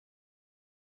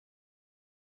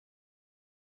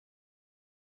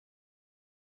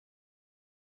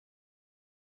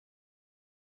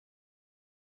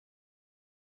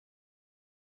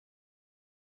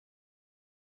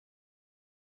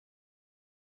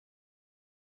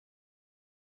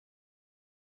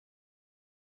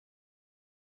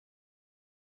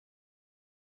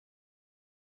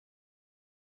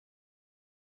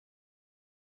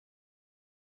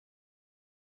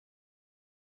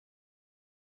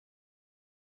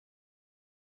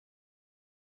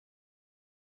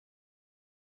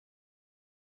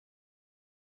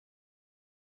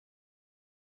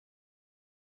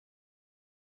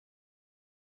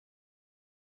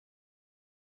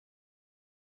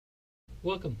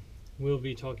Welcome. We'll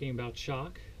be talking about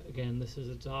shock. Again, this is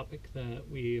a topic that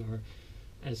we are,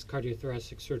 as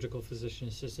cardiothoracic surgical physician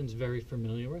assistants, very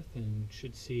familiar with and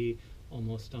should see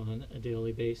almost on a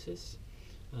daily basis.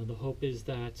 The hope is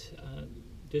that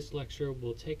this lecture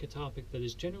will take a topic that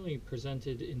is generally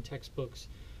presented in textbooks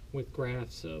with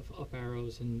graphs of up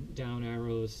arrows and down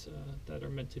arrows that are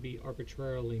meant to be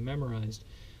arbitrarily memorized.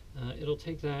 It'll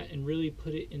take that and really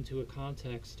put it into a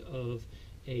context of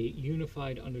a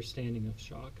unified understanding of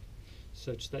shock,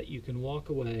 such that you can walk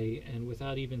away and,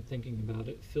 without even thinking about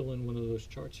it, fill in one of those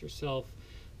charts yourself,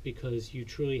 because you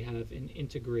truly have an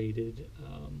integrated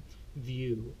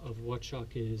view of what shock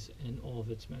is and all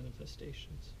of its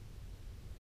manifestations.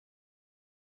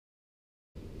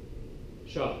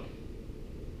 Shock.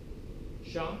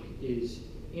 Shock is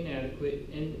inadequate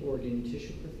end organ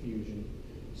tissue perfusion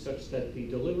such that the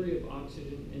delivery of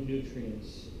oxygen and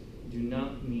nutrients do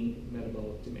not meet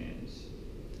metabolic demands.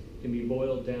 It can be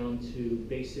boiled down to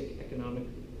basic economic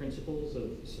principles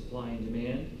of supply and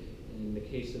demand. And in the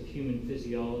case of human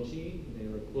physiology,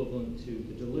 they are equivalent to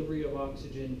the delivery of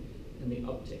oxygen and the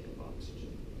uptake of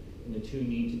oxygen. And the two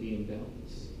need to be in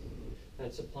balance.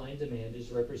 That supply and demand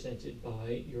is represented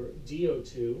by your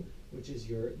DO2, which is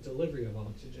your delivery of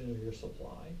oxygen or your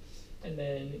supply, and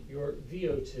then your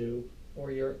VO2, or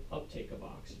your uptake of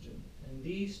oxygen. And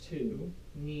these two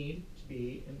need to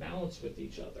be in balance with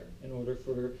each other in order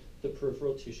for the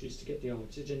peripheral tissues to get the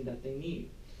oxygen that they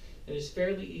need. And it's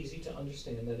fairly easy to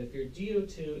understand that if your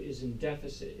DO2 is in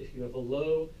deficit, if you have a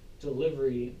low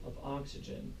delivery of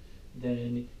oxygen,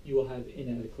 then you will have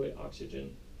inadequate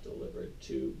oxygen delivered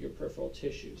to your peripheral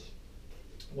tissues.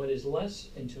 What is less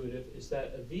intuitive is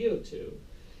that a VO2,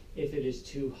 if it is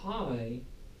too high,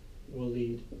 will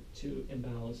lead to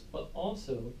imbalance, but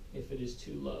also if it is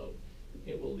too low,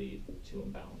 it will lead to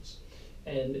imbalance.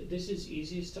 And this is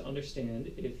easiest to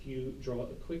understand if you draw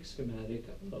a quick schematic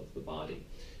of the body.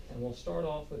 And we'll start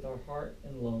off with our heart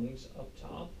and lungs up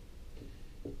top,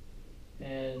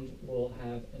 and we'll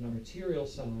have an arterial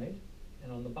side,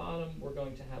 and on the bottom we're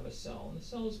going to have a cell. And the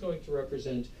cell is going to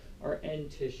represent our end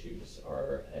tissues,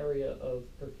 our area of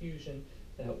perfusion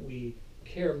that we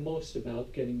care most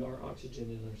about getting our oxygen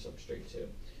and our substrate to.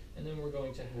 And then we're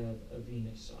going to have a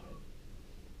venous side.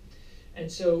 And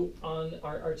so on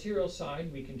our arterial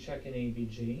side, we can check an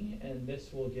ABG, and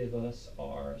this will give us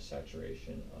our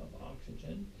saturation of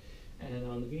oxygen. And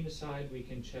on the venous side, we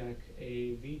can check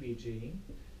a VBG,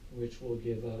 which will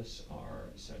give us our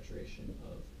saturation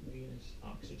of venous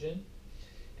oxygen.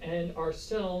 And our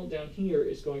cell down here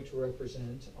is going to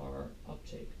represent our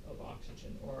uptake of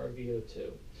oxygen, or our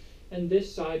VO2. And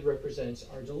this side represents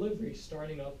our delivery,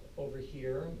 starting up over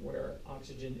here where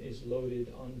oxygen is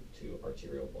loaded onto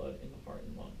arterial blood in the heart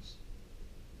and lungs.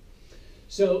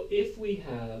 So if we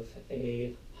have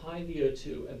a high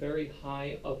VO2, a very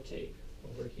high uptake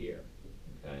over here,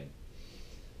 okay,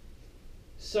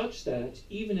 such that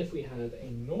even if we have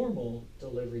a normal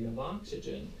delivery of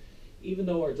oxygen, even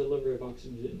though our delivery of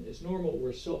oxygen is normal,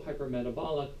 we're so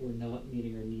hypermetabolic, we're not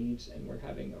meeting our needs, and we're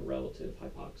having a relative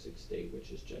hypoxic state, which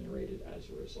is generated as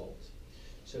a result.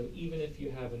 So even if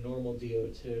you have a normal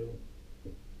DO2,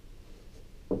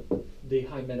 the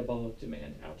high metabolic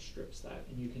demand outstrips that,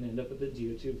 and you can end up with a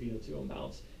DO2-VO2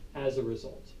 imbalance as a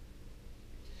result.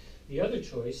 The other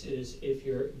choice is if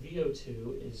your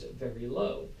VO2 is very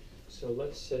low. So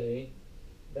let's say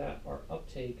that our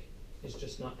uptake is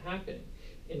just not happening.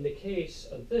 In the case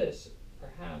of this,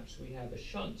 perhaps we have a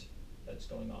shunt that's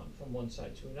going on from one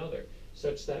side to another,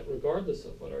 such that regardless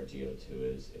of what our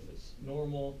DO2 is, if it's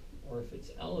normal or if it's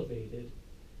elevated,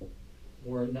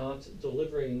 we're not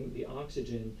delivering the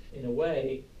oxygen in a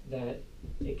way that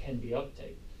it can be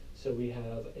uptake. So we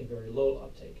have a very low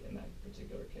uptake in that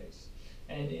particular case.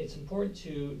 And it's important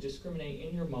to discriminate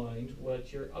in your mind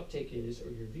what your uptake is, or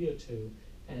your VO2,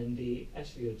 and the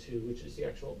SVO2, which is the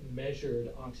actual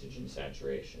measured oxygen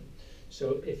saturation.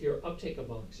 So if your uptake of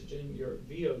oxygen, your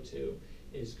VO2,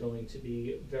 is going to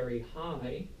be very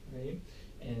high, right?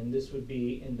 And this would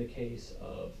be in the case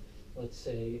of, let's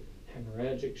say,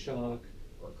 hemorrhagic shock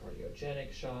or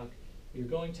cardiogenic shock. You're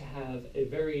going to have a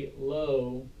very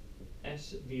low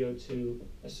SVO2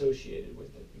 associated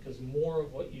with it, because more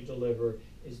of what you deliver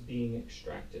is being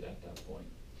extracted at that point.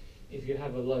 If you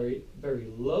have a very, very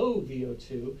low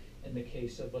VO2, in the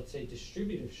case of, let's say,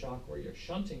 distributive shock where you're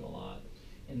shunting a lot,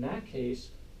 in that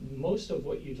case, most of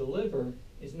what you deliver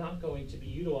is not going to be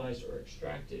utilized or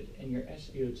extracted, and your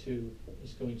SVO2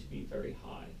 is going to be very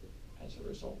high as a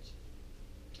result.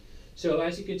 So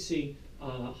as you can see,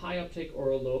 high uptake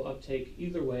or a low uptake,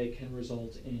 either way can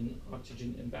result in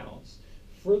oxygen imbalance.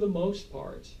 For the most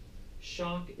part,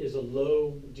 shock is a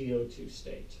low DO2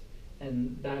 state.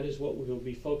 And that is what we will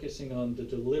be focusing on, the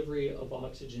delivery of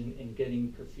oxygen and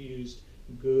getting perfused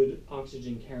good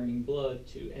oxygen-carrying blood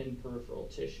to end peripheral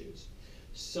tissues.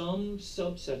 Some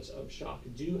subsets of shock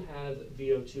do have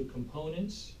VO2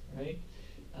 components, right?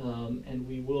 And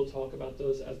we will talk about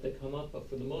those as they come up, but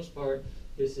for the most part,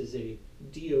 this is a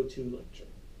DO2 lecture.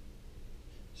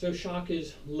 So shock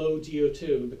is low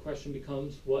DO2. The question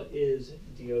becomes, what is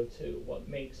DO2? What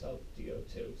makes up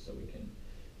DO2? So we can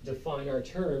define our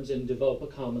terms and develop a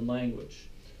common language.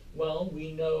 Well,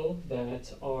 we know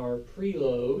that our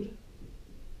preload,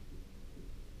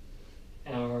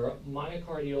 our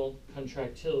myocardial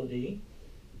contractility,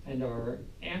 and our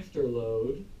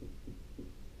afterload,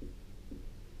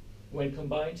 when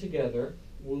combined together,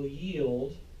 will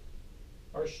yield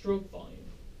our stroke volume.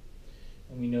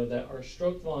 And we know that our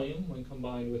stroke volume, when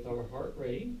combined with our heart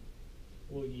rate,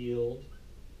 will yield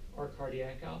our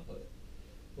cardiac output.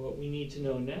 What we need to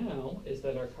know now is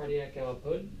that our cardiac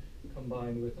output,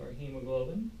 combined with our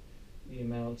hemoglobin, the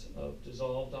amount of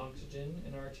dissolved oxygen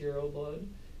in our arterial blood,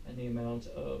 and the amount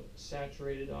of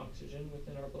saturated oxygen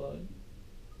within our blood,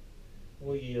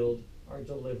 will yield our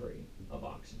delivery of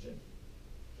oxygen.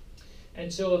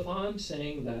 And so if I'm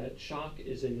saying that shock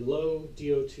is a low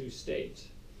DO2 state,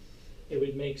 it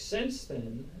would make sense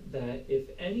then that if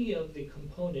any of the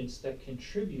components that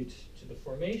contribute to the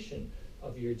formation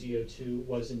of your DO2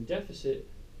 was in deficit,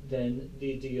 then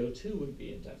the DO2 would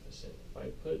be in deficit. If I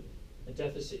put a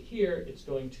deficit here, it's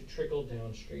going to trickle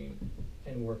downstream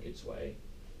and work its way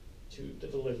to the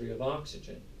delivery of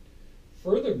oxygen.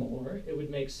 Furthermore, it would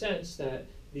make sense that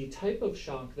the type of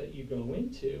shock that you go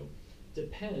into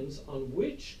depends on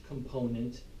which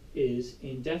component is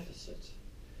in deficit.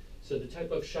 So the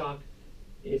type of shock,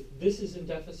 if this is in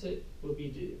deficit, will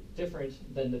be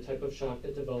different than the type of shock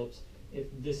that develops if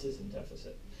this is in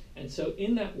deficit. And so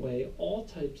in that way, all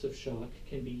types of shock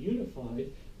can be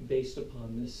unified based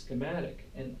upon this schematic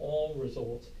and all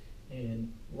result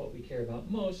in what we care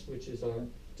about most, which is our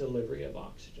delivery of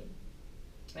oxygen.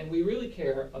 And we really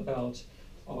care about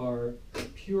our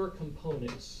pure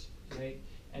components, right,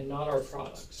 and not our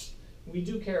products. We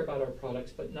do care about our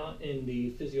products, but not in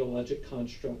the physiologic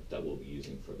construct that we'll be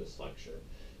using for this lecture.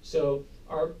 So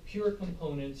our pure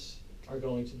components are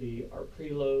going to be our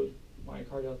preload,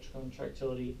 myocardial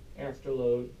contractility,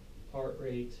 afterload, heart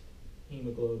rate,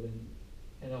 hemoglobin,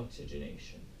 and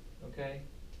oxygenation, okay?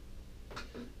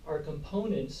 Our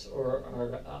components, or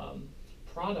our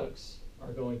products,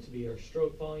 are going to be our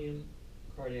stroke volume,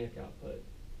 cardiac output,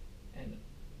 and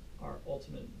our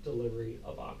ultimate delivery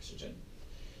of oxygen.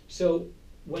 So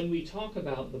when we talk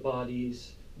about the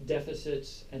body's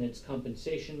deficits and its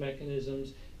compensation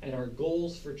mechanisms and our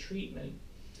goals for treatment,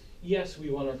 yes, we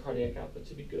want our cardiac output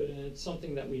to be good, and it's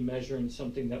something that we measure and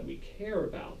something that we care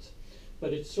about,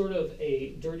 but it's sort of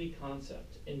a dirty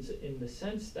concept in the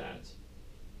sense that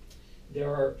there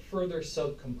are further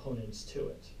subcomponents to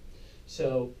it.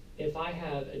 So if I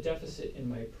have a deficit in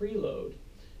my preload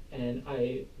and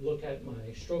I look at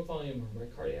my stroke volume or my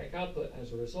cardiac output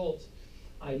as a result,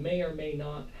 I may or may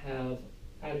not have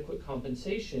adequate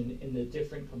compensation in the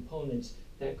different components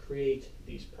that create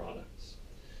these products.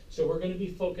 So we're going to be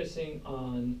focusing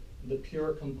on the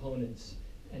pure components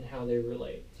and how they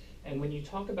relate. And when you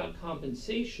talk about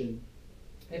compensation,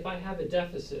 if I have a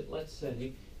deficit, let's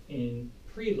say, in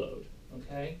preload,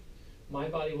 okay, my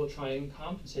body will try and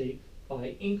compensate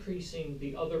by increasing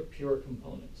the other pure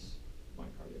components,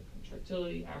 myocardial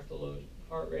contractility, afterload,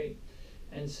 heart rate.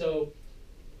 And so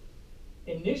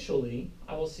initially,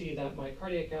 I will see that my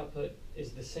cardiac output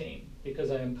is the same because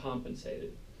I am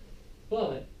compensated.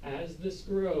 But as this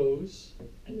grows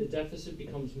and the deficit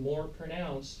becomes more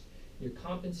pronounced, your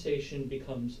compensation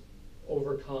becomes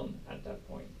overcome at that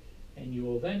point, and you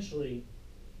will eventually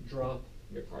drop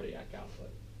your cardiac output,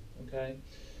 okay?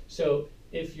 So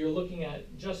if you're looking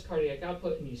at just cardiac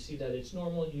output and you see that it's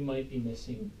normal, you might be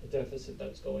missing a deficit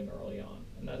that's going early on.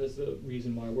 And that is the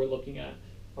reason why we're looking at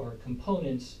our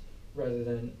components rather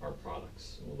than our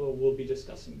products, although we'll be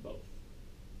discussing both.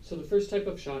 So the first type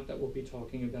of shock that we'll be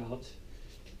talking about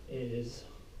is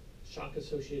shock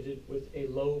associated with a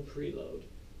low preload,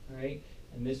 all right?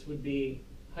 And this would be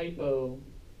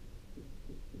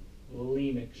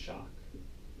hypovolemic shock,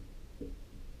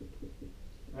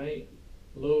 right?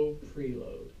 Low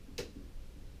preload.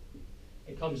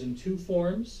 It comes in two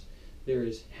forms. There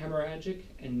is hemorrhagic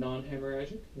and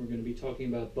non-hemorrhagic. We're going to be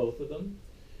talking about both of them,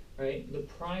 right? The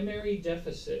primary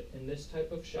deficit in this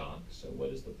type of shock, so what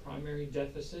is the primary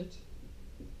deficit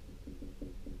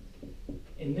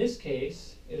In this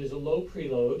case, it is a low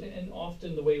preload, and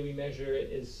often the way we measure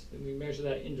it is we measure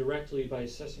that indirectly by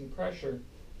assessing pressure.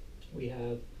 We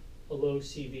have a low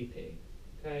CVP,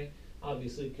 okay?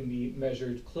 Obviously, it can be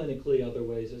measured clinically other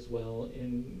ways as well,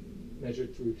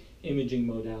 measured through imaging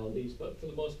modalities, but for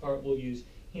the most part, we'll use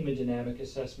hemodynamic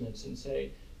assessments and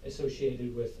say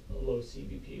associated with low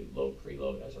CVP, low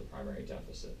preload as our primary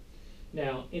deficit.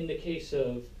 Now, in the case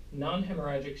of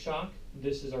non-hemorrhagic shock,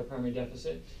 this is our primary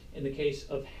deficit. In the case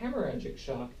of hemorrhagic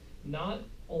shock, not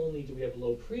only do we have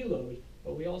low preload,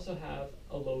 but we also have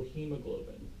a low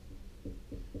hemoglobin.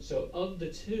 So of the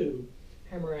two,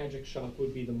 hemorrhagic shock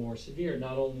would be the more severe.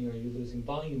 Not only are you losing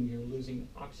volume, you're losing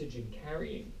oxygen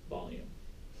carrying volume.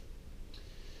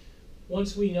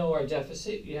 Once we know our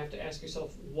deficit, you have to ask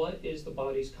yourself, what is the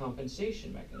body's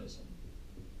compensation mechanism?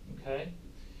 Okay?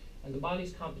 And the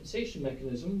body's compensation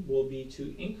mechanism will be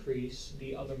to increase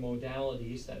the other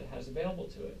modalities that it has available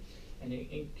to it. And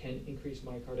it can increase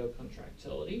myocardial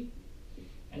contractility.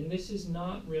 And this is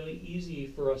not really easy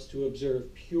for us to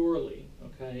observe purely,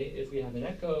 okay? If we have an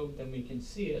echo, then we can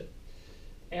see it.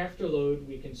 Afterload,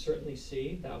 we can certainly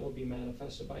see. That will be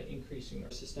manifested by increasing our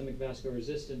systemic vascular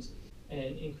resistance,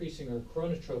 and increasing our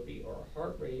chronotropy, or our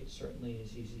heart rate, certainly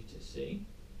is easy to see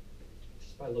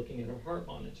just by looking at our heart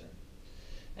monitor.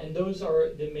 And those are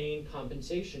the main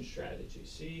compensation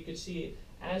strategies. So you can see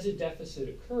as a deficit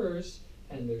occurs,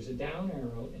 and there's a down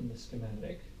arrow in the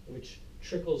schematic, which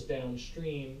trickles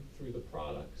downstream through the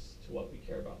products to what we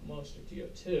care about most, or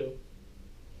DO2,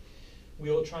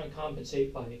 we will try and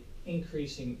compensate by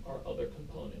increasing our other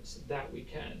components that we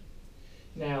can.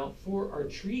 Now, for our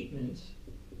treatment,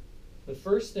 the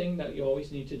first thing that you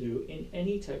always need to do in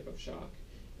any type of shock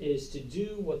is to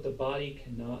do what the body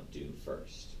cannot do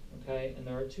first, okay? And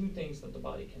there are two things that the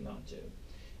body cannot do.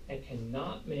 It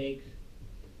cannot make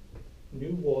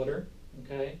new water,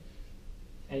 okay?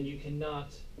 And you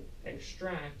cannot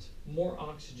extract more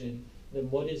oxygen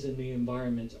than what is in the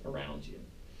environment around you.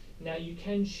 Now, you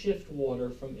can shift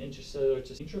water from intercellular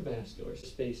to intravascular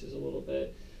spaces a little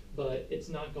bit, but it's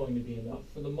not going to be enough.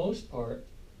 For the most part,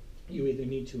 you either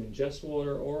need to ingest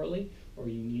water orally or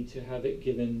you need to have it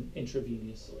given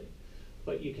intravenously.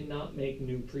 But you cannot make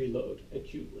new preload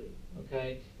acutely,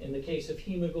 okay? In the case of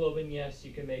hemoglobin, yes,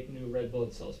 you can make new red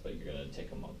blood cells, but you're going to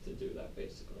take a month to do that,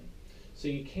 basically. So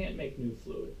you can't make new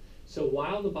fluid. So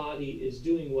while the body is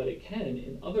doing what it can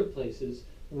in other places,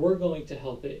 we're going to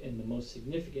help it in the most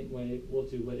significant way. We'll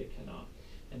do what it cannot.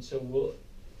 And so we'll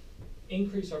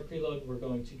increase our preload. We're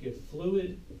going to give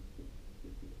fluid,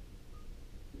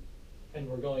 and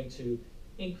we're going to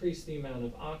increase the amount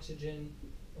of oxygen,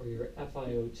 or your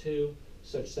FiO2,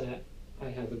 such that I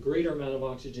have a greater amount of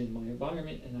oxygen in my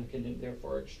environment, and I can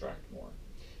therefore extract more.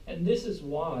 And this is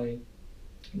why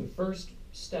the first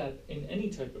step in any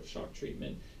type of shock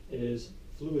treatment is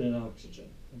fluid and oxygen,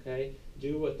 okay?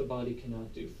 Do what the body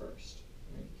cannot do first.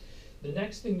 Right? The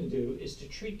next thing to do is to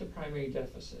treat the primary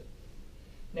deficit.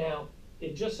 Now,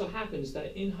 it just so happens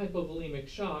that in hypovolemic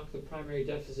shock, the primary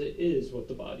deficit is what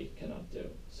the body cannot do.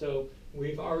 So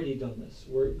we've already done this.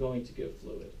 We're going to give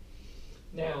fluid.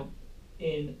 Now,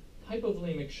 in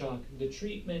hypovolemic shock, the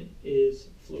treatment is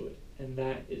fluid, and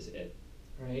that is it,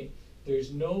 right?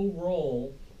 There's no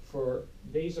role for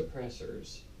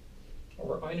vasopressors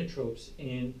or inotropes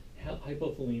in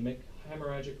hypovolemic,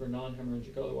 hemorrhagic or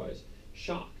non-hemorrhagic otherwise,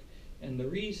 shock. And the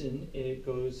reason, it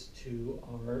goes to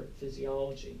our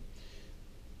physiology.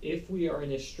 If we are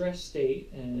in a stress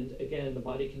state, and again, the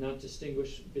body cannot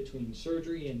distinguish between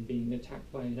surgery and being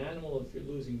attacked by an animal. If you're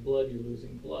losing blood, you're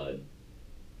losing blood.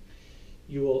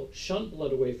 You will shunt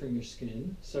blood away from your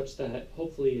skin, such that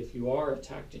hopefully if you are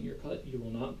attacked in your cut, you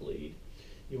will not bleed.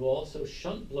 You will also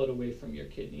shunt blood away from your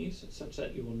kidneys, such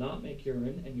that you will not make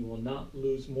urine, and you will not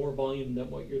lose more volume than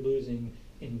what you're losing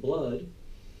in blood.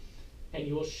 And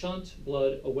you will shunt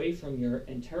blood away from your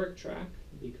enteric tract,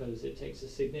 because it takes a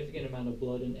significant amount of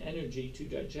blood and energy to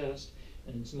digest,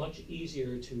 and it's much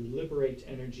easier to liberate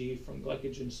energy from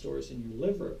glycogen stores in your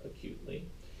liver acutely.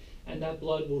 And that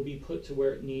blood will be put to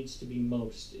where it needs to be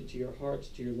most, into your heart,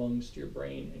 to your lungs, to your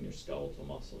brain, and your skeletal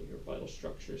muscle, your vital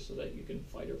structures, so that you can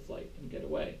fight or flight and get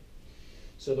away.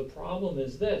 So the problem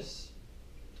is this: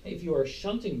 if you are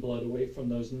shunting blood away from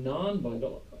those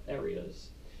non-vital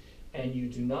areas, and you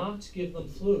do not give them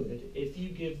fluid, if you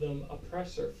give them a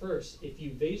pressor first, if you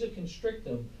vasoconstrict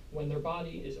them when their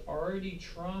body is already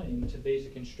trying to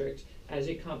vasoconstrict as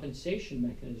a compensation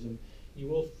mechanism, you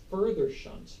will further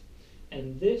shunt.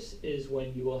 And this is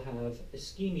when you will have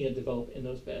ischemia develop in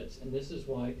those beds. And this is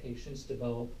why patients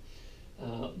develop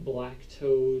black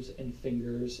toes and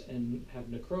fingers and have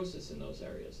necrosis in those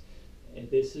areas. And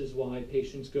this is why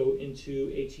patients go into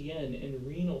ATN and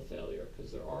renal failure,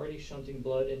 because they're already shunting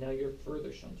blood and now you're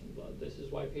further shunting blood. This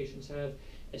is why patients have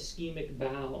ischemic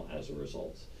bowel as a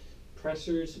result.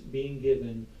 Pressors being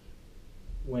given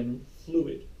when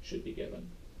fluid should be given.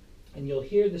 And you'll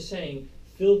hear the saying,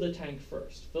 fill the tank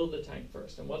first, fill the tank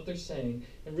first. And what they're saying,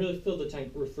 and really fill the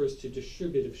tank refers to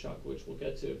distributive shock, which we'll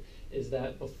get to, is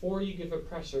that before you give a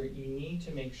pressor, you need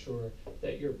to make sure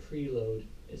that your preload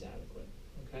is adequate,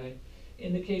 okay?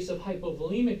 In the case of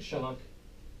hypovolemic shock,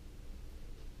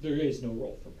 there is no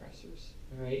role for pressors,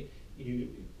 all right?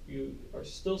 You are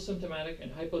still symptomatic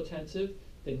and hypotensive,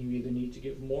 then you either need to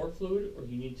give more fluid or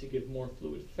you need to give more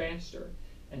fluid faster.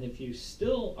 And if you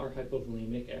still are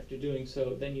hypovolemic after doing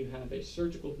so, then you have a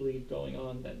surgical bleed going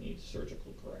on that needs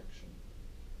surgical correction.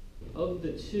 Of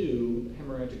the two,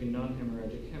 hemorrhagic and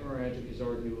non-hemorrhagic, hemorrhagic is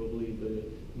arguably the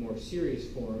more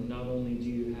serious form. Not only do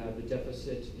you have a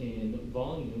deficit in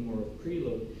volume or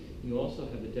preload, you also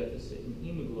have a deficit in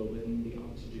hemoglobin, the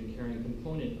oxygen-carrying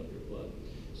component of your blood.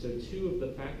 So two of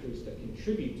the factors that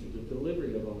contribute to the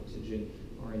delivery of oxygen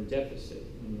are in deficit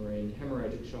when you're in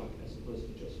hemorrhagic shock, as opposed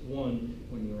to just one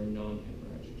when you're in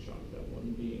non-hemorrhagic shock, that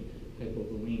one being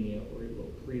hypovolemia or a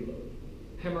low preload.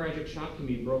 Hemorrhagic shock can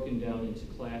be broken down into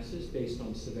classes based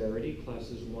on severity,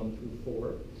 classes 1 through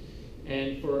 4.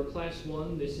 And for class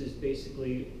 1, this is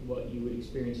basically what you would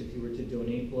experience if you were to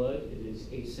donate blood. It is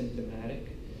asymptomatic.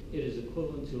 It is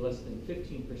equivalent to less than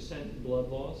 15% blood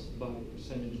loss by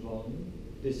percentage volume.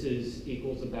 This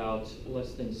equals about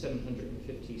less than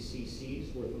 750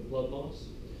 cc's worth of blood loss.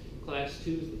 Class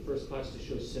 2 is the first class to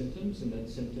show symptoms, and that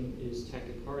symptom is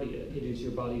tachycardia. It is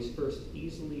your body's first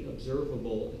easily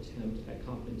observable attempt at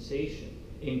compensation.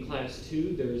 In class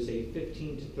 2, there is a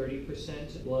 15 to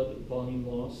 30% blood volume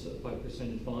loss by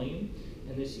percentage volume,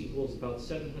 and this equals about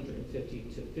 750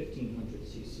 to 1500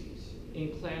 cc's.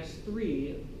 In class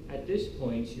 3, at this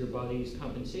point, your body's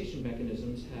compensation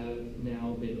mechanisms have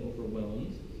now been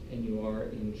overwhelmed, and you are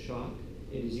in shock.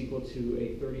 It is equal to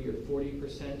a 30 or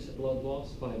 40% blood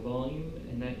loss by volume,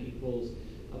 and that equals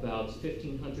about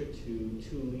 1,500 to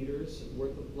 2 liters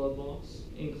worth of blood loss.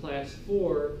 In class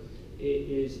 4, it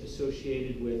is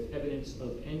associated with evidence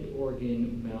of end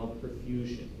organ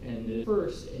malperfusion. And the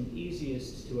first and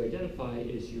easiest to identify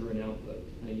is urine output.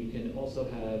 You can also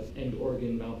have end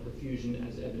organ malperfusion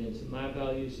as evidence in lab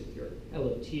values. If your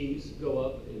LFTs go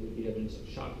up, it would be evidence of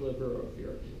shock liver, or if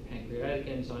your pancreatic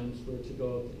enzymes were to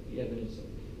go up, it would be evidence of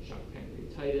shock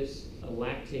pancreatitis. A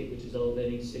lactate, which is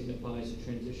elevating, signifies a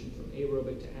transition from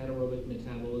aerobic to anaerobic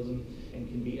metabolism and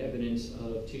can be evidence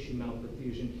of tissue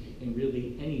malperfusion in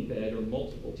really any bed or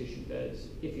multiple tissue beds.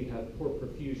 If you have poor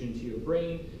perfusion to your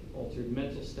brain, altered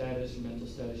mental status or mental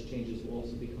status changes will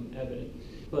also become evident.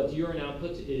 But urine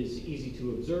output is easy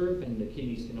to observe, and the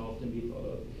kidneys can often be thought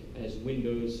of as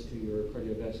windows to your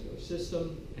cardiovascular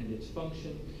system and its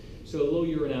function. So low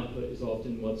urine output is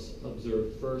often what's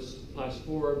observed first. Class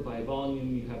 4, by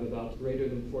volume, you have about greater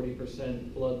than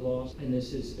 40% blood loss, and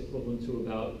this is equivalent to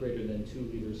about greater than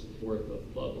 2 liters worth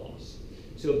of blood loss.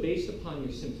 So based upon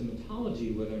your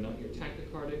symptomatology, whether or not you're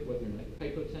tachycardic, whether or not you're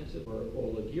hypotensive or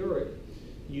oliguric,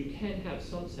 you can have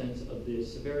some sense of the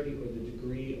severity or the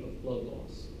degree of blood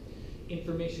loss.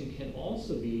 Information can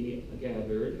also be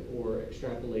gathered or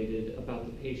extrapolated about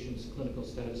the patient's clinical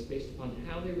status based upon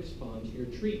how they respond to your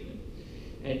treatment.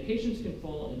 And patients can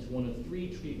fall into one of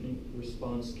 3 treatment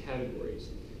response categories.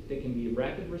 They can be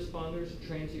rapid responders,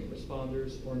 transient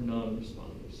responders, or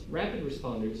non-responders. Rapid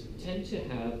responders tend to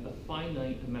have a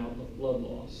finite amount of blood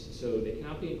loss, so they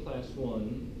cannot be in class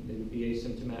 1, they would be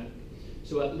asymptomatic.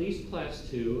 So at least class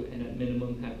 2, and at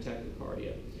minimum have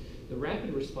tachycardia. The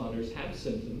rapid responders have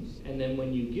symptoms, and then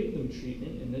when you give them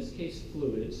treatment, in this case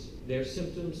fluids, their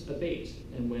symptoms abate.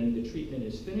 And when the treatment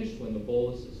is finished, when the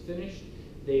bolus is finished,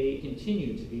 they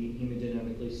continue to be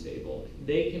hemodynamically stable.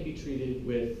 They can be treated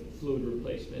with fluid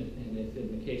replacement, and if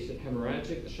in the case of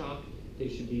hemorrhagic shock, they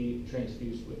should be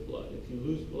transfused with blood. If you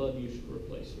lose blood, you should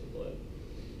replace with blood.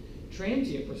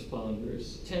 Transient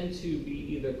responders tend to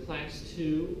be either class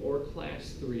 2 or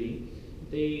class 3.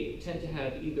 They tend to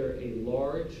have either a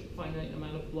large finite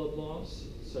amount of blood loss,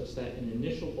 such that an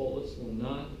initial bolus will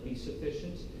not be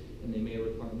sufficient, and they may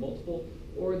require multiple,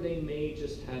 or they may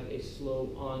just have a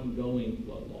slow ongoing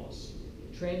blood loss.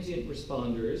 Transient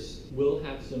responders will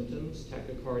have symptoms,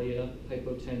 tachycardia,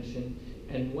 hypotension,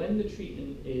 and when the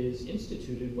treatment is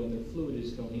instituted, when their fluid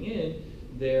is going in,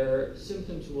 their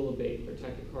symptoms will abate, their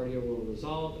tachycardia will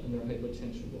resolve, and their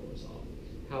hypotension will resolve.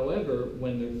 However,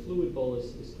 when their fluid bolus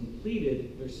is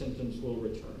completed, their symptoms will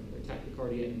return. Their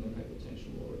tachycardia and their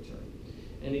hypotension will return.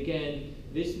 And again,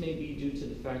 This may be due to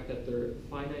the fact that their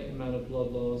finite amount of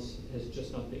blood loss has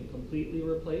just not been completely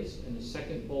replaced, and a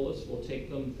second bolus will take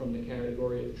them from the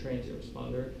category of transient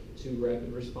responder to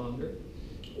rapid responder.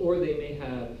 Or they may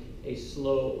have a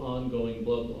slow ongoing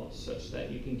blood loss such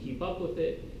that you can keep up with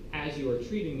it as you are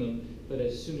treating them, but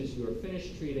as soon as you are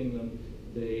finished treating them,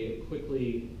 they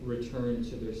quickly return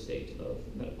to their state of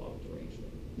metabolic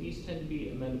derangement. These tend to be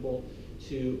amenable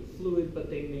to fluid, but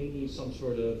they may need some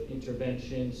sort of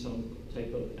intervention, some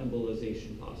type of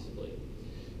embolization possibly.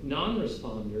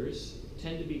 Non-responders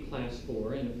tend to be class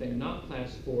 4, and if they're not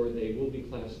class 4, they will be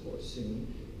class 4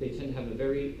 soon. They tend to have a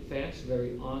very fast,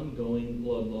 very ongoing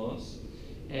blood loss,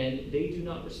 and they do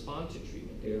not respond to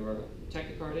treatment. They are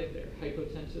tachycardic, they're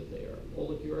hypotensive, they are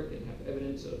oliguric and have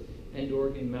evidence of end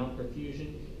organ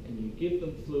malperfusion, and you give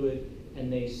them fluid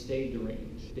and they stay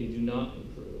deranged. They do not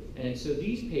improve. And so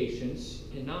these patients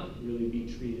cannot really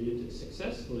be treated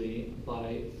successfully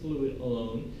by fluid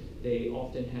alone. They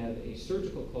often have a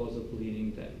surgical cause of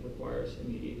bleeding that requires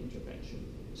immediate intervention.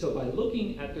 So by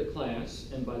looking at their class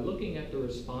and by looking at the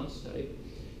response type,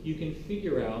 you can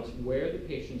figure out where the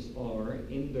patients are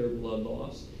in their blood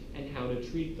loss and how to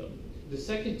treat them. The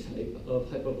second type of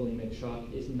hypovolemic shock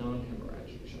is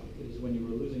non-hemorrhagic shock. It is when you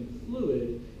are losing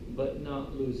fluid but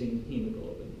not losing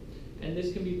hemoglobin. And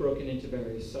this can be broken into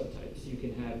various subtypes. You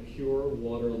can have pure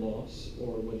water loss,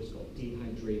 or what is called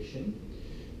dehydration.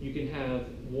 You can have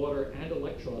water and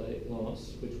electrolyte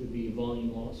loss, which would be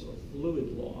volume loss or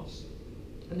fluid loss.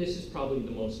 And this is probably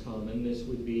the most common. This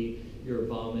would be your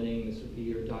vomiting, this would be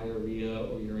your diarrhea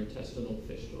or your intestinal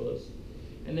fistulas.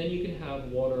 And then you can have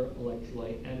water,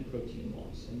 electrolyte, and protein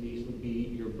loss. And these would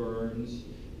be your burns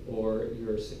or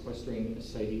your sequestering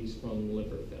ascites from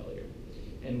liver failure.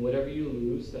 And whatever you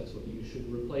lose, that's what you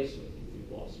should replace with. If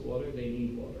you've lost water, they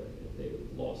need water. If they've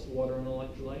lost water and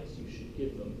electrolytes, you should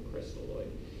give them crystalloid.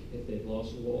 If they've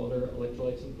lost water,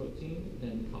 electrolytes, and protein,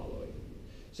 then colloid.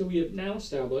 So we have now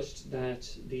established that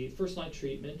the first-line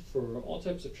treatment for all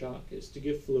types of shock is to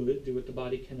give fluid, do what the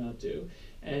body cannot do.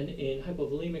 And in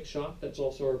hypovolemic shock, that's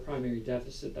also our primary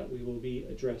deficit that we will be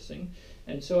addressing.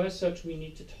 And so as such, we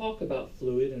need to talk about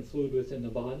fluid and fluid within the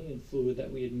body and fluid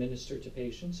that we administer to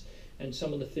patients and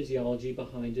some of the physiology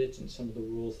behind it and some of the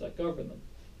rules that govern them.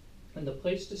 And the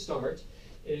place to start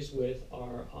is with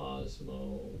our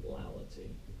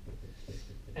osmolality.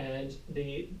 And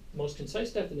the most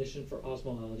concise definition for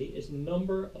osmolality is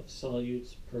number of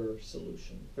solutes per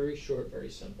solution. Very short, very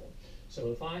simple.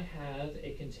 So if I have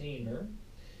a container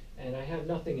and I have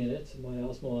nothing in it, my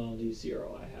osmolality is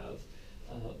 0. I have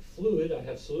fluid, I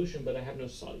have solution, but I have no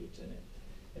solutes in it.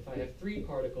 If I have 3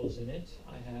 particles in it,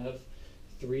 I have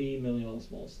 3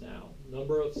 milliosmoles now.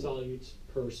 Number of solutes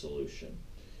per solution.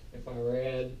 If I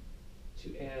were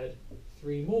to add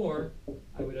 3 more,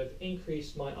 I would have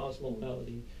increased my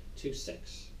osmolality to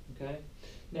 6. Okay?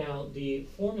 Now, the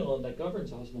formula that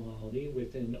governs osmolality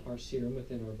within our serum,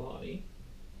 within our body,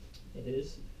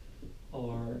 is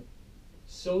our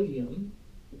sodium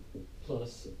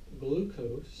plus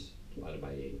glucose divided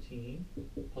by 18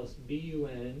 plus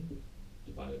BUN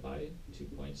divided by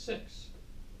 2.6.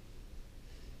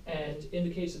 And in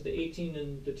the case of the 18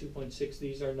 and the 2.6,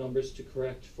 these are numbers to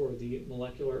correct for the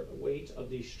molecular weight of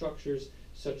these structures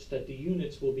such that the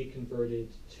units will be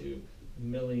converted to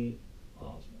milliosmoles.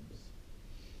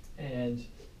 And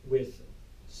with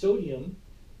sodium,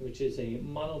 which is a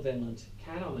monovalent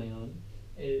cation,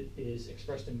 it is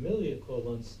expressed in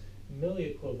milliequivalents.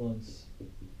 Milliequivalents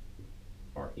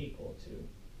are equal to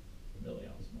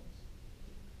milliosmoles,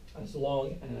 as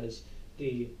long as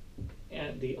the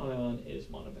ion is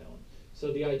monovalent.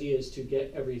 So the idea is to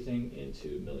get everything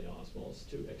into milliosmoles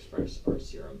to express our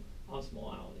serum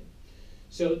osmolality.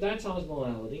 So that's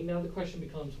osmolality. Now the question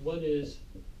becomes, what is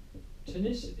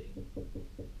tonicity?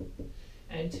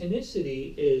 And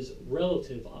tonicity is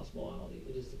relative osmolality.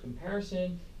 It is the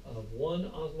comparison of one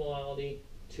osmolality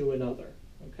to another.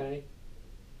 Okay?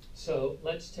 So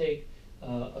let's take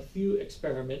a few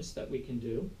experiments that we can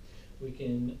do. We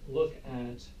can look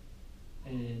at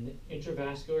an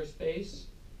intravascular space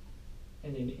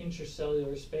and an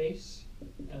intracellular space,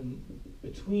 and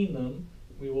between them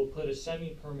we will put a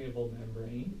semi-permeable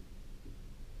membrane,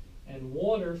 and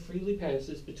water freely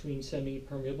passes between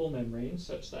semi-permeable membranes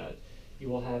such that you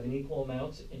will have an equal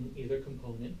amount in either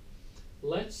component.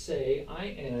 Let's say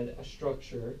I add a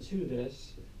structure to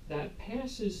this that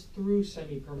passes through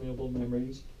semi-permeable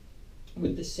membranes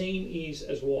with the same ease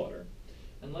as water.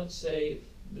 And let's say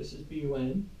this is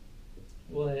BUN.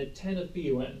 We'll add 10 of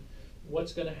BUN.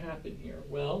 What's going to happen here?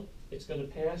 Well, it's going to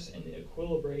pass and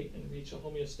equilibrate and reach a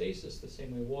homeostasis the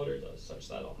same way water does, such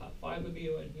that I'll have 5 of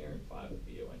BUN here and 5 of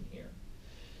BUN here.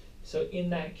 So in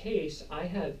that case, I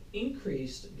have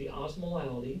increased the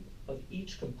osmolality of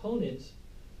each component,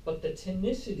 but the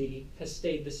tonicity has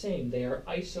stayed the same. They are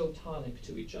isotonic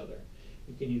to each other.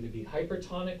 You can either be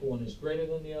hypertonic, one is greater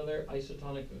than the other,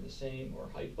 isotonic, they're the same, or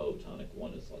hypotonic,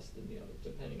 one is less than the other,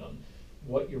 depending on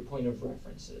what your point of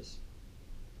reference is.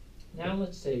 Now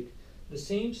let's take the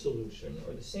same solution,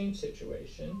 or the same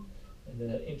situation, in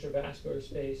the intravascular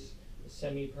space, the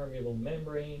semi-permeable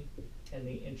membrane, and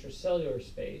the intracellular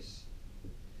space.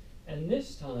 And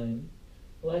this time,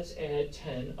 let's add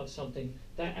 10 of something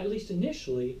that, at least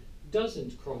initially,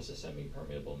 doesn't cross a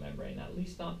semi-permeable membrane, at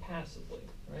least not passively,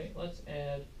 right? Let's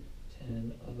add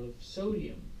 10 of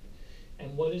sodium.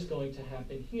 And what is going to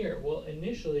happen here? Well,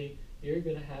 initially, you're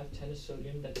going to have 10 of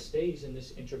sodium that stays in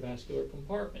this intravascular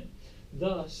compartment.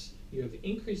 Thus, you have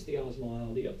increased the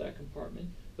osmolality of that compartment,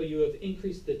 but you have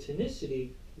increased the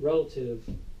tonicity relative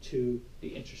to the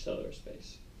intracellular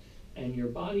space. And your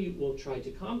body will try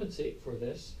to compensate for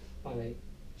this by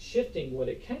shifting what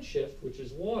it can shift, which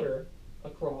is water,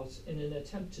 across in an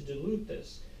attempt to dilute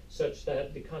this, such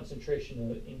that the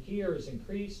concentration in here is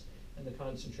increased and the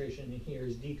concentration in here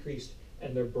is decreased,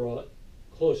 and they're brought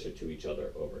closer to each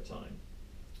other over time.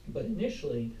 But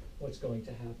initially, what's going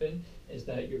to happen is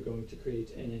that you're going to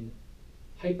create an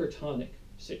hypertonic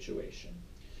situation.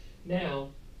 Now,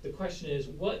 the question is,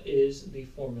 what is the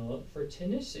formula for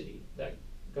tonicity that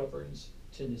governs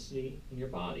tonicity in your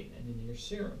body and in your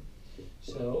serum?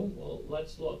 So, well,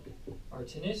 let's look. Our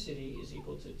tonicity is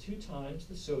equal to 2 times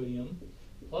the sodium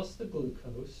plus the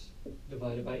glucose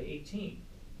divided by 18.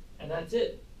 And that's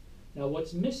it. Now,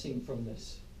 what's missing from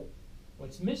this?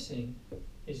 What's missing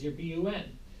is your BUN.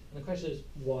 And the question is,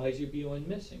 why is your BUN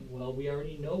missing? Well, we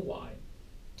already know why.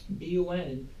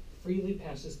 BUN freely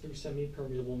passes through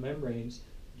semi-permeable membranes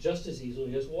just as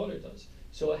easily as water does.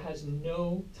 So it has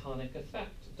no tonic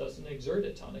effect. It doesn't exert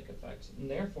a tonic effect, and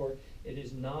therefore it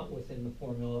is not within the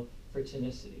formula for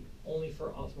tonicity, only for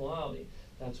osmolality.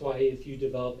 That's why if you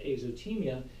develop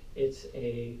azotemia, it's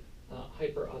a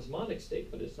hyperosmotic state,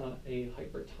 but it's not a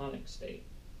hypertonic state.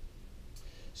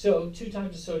 So 2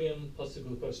 times the sodium plus the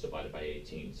glucose divided by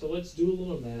 18. So let's do a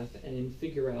little math and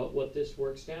figure out what this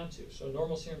works down to. So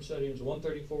normal serum sodium is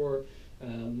 134, or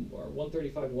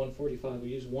 135 to 145. We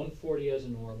use 140 as a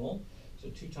normal. So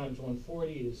 2 times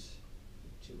 140 is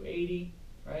 280,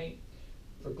 right?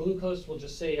 For glucose, we'll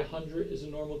just say 100 is a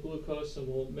normal glucose, and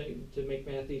we'll to make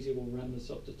math easy, we'll round this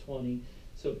up to 20.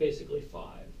 So basically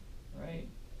 5, right?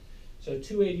 So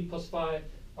 280 plus 5,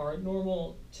 our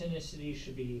normal tonicity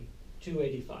should be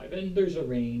 285, and there's a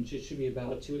range. It should be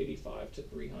about 285 to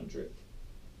 300.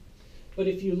 But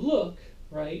if you look,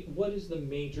 right, what is the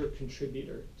major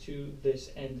contributor to this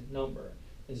end number?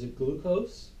 Is it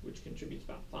glucose, which contributes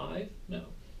about 5? No.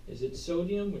 Is it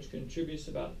sodium, which contributes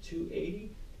about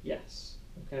 280? Yes.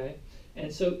 Okay.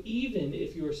 And so even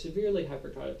if you are severely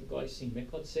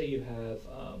hyperglycemic, let's say you have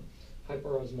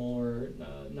hyperosmolar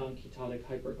non-ketotic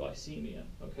hyperglycemia,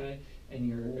 okay, and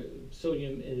your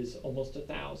sodium is almost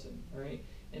 1,000, right?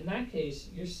 In that case,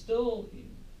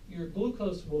 your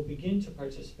glucose will begin to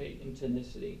participate in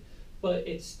tonicity, but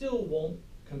it still won't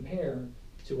compare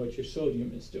to what your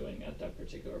sodium is doing at that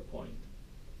particular point.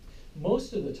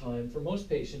 Most of the time, for most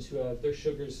patients who have their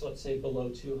sugars, let's say, below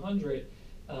 200,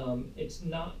 it's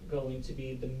not going to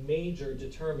be the major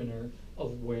determiner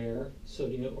of where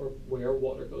sodium or where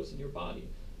water goes in your body.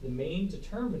 The main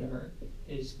determiner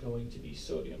is going to be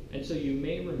sodium. And so you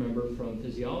may remember from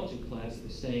physiology class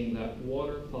the saying that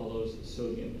water follows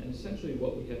sodium. And essentially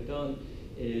what we have done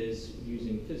is,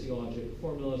 using physiologic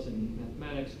formulas and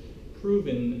mathematics,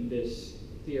 proven this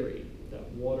theory that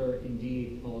water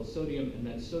indeed follows sodium, and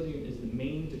that sodium is the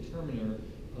main determiner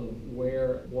of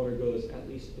where water goes, at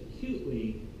least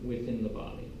acutely, within the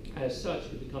body. As such,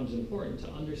 it becomes important to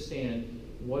understand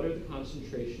what are the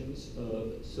concentrations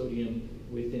of sodium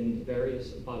within various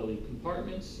bodily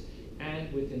compartments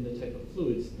and within the type of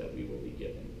fluids that we will be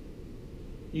giving.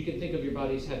 You can think of your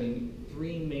body as having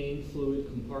 3 main fluid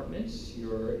compartments: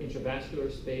 your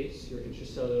intravascular space, your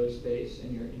intracellular space,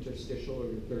 and your interstitial or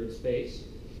your third space.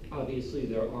 Obviously,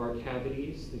 there are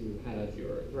cavities. You have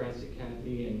your thoracic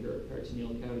cavity and your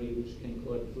peritoneal cavity, which can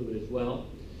collect fluid as well.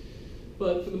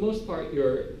 But for the most part,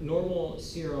 your normal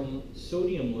serum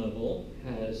sodium level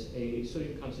has a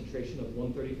sodium concentration of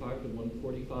 135 to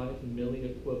 145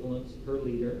 milliequivalents per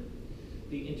liter.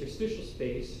 The interstitial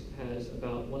space has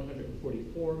about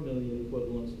 144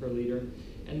 milliequivalents per liter,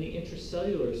 and the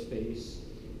intracellular space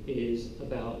is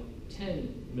about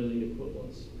 10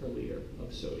 milliequivalents per liter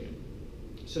of sodium.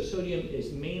 So sodium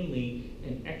is mainly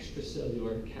an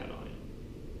extracellular cation.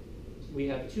 we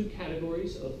have two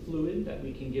categories of fluid that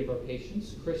we can give our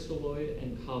patients, crystalloid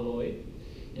and colloid.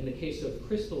 In the case of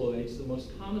crystalloids, the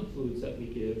most common fluids that we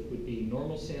give would be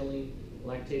normal saline,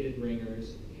 lactated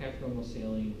ringers, half normal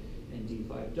saline, and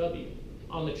D5W.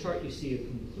 On the chart you see a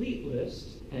complete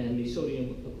list and the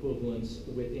sodium equivalents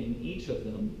within each of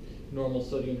them. Normal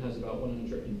sodium has about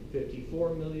 154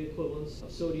 milliequivalents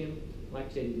of sodium.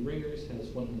 Lactated ringers has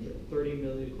 130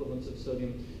 milliequivalents of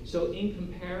sodium. So in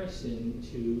comparison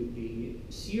to the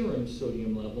serum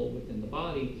sodium level within the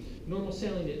body, normal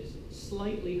saline is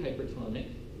slightly hypertonic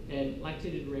and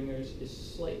lactated ringers is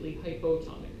slightly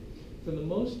hypotonic. For the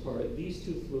most part, these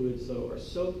two fluids, though, are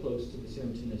so close to the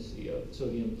serum tonicity of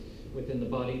sodium within the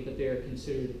body that they are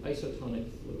considered isotonic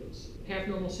fluids. Half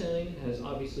normal saline has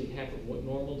obviously half of what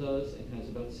normal does and has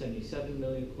about 77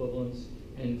 milliequivalents,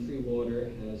 and free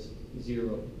water has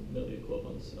 0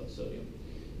 milliequivalents of sodium.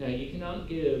 Now, you cannot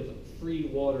give free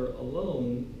water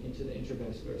alone into the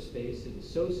intravascular space. It is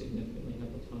so significantly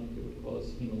hypotonic it would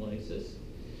cause hemolysis.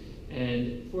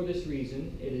 And for this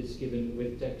reason, it is given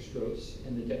with dextrose,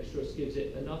 and the dextrose gives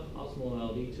it enough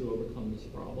osmolality to overcome this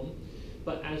problem.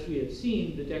 But as we have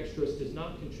seen, the dextrose does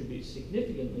not contribute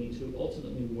significantly to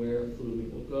ultimately where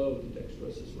fluid will go. The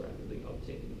dextrose is rapidly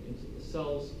uptaken into the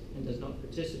cells and does not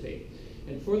participate.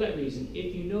 And for that reason,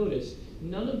 if you notice,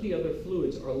 none of the other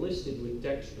fluids are listed with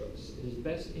dextrose. It is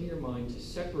best in your mind to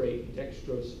separate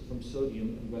dextrose from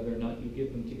sodium and whether or not you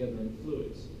give them together in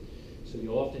fluids. So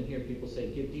you'll often hear people say,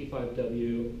 give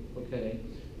D5W, okay,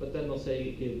 but then they'll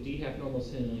say, give D half normal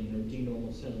saline or D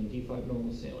normal saline, D5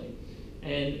 normal saline.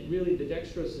 And really, the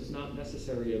dextrose is not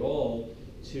necessary at all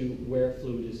to where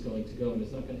fluid is going to go, and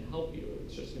it's not going to help you.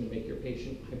 It's just going to make your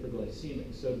patient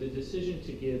hyperglycemic. So the decision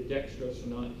to give dextrose or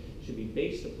not should be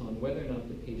based upon whether or not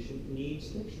the patient needs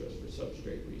dextrose for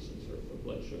substrate reasons or for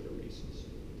blood sugar reasons.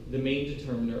 The main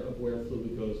determiner of where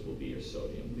fluid goes will be your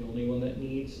sodium. The only one that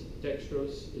needs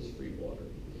dextrose is free water.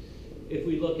 If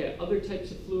we look at other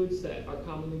types of fluids that are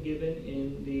commonly given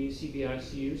in the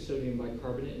CVICU, sodium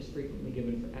bicarbonate is frequently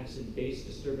given for acid-base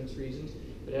disturbance reasons,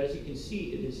 but as you can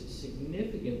see, it is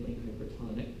significantly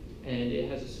hypertonic, and it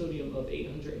has a sodium of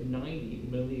 890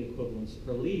 milliequivalents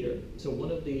per liter. So one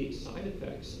of the side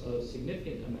effects of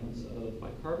significant amounts of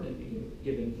bicarbonate being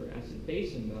given for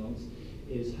acid-base imbalance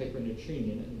is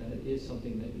hypernatremia, and that is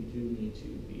something that you do need to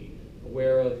be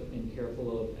aware of and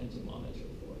careful of and to monitor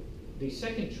for. The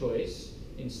second choice,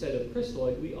 instead of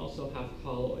crystalloid, we also have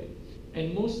colloid.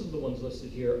 And most of the ones listed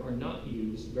here are not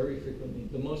used very frequently.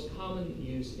 The most common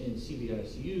use in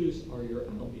CVICUs are your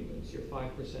albumins, your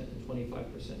 5% and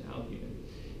 25% albumin.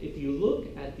 If you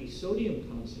look at the sodium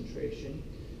concentration,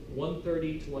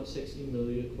 130 to 160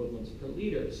 milliequivalents per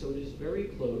liter, so it is very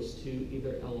close to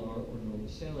either LR or normal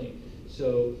saline.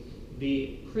 So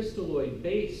the crystalloid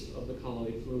base of the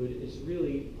colloid fluid is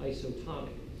really isotonic.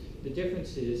 The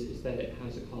difference is that it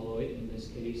has a colloid, in this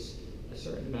case, a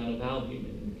certain amount of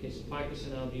albumin. In the case of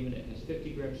 5% albumin, it has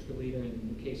 50 grams per liter, and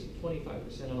in the case of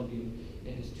 25% albumin,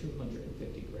 it has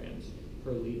 250 grams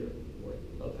per liter worth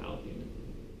of albumin.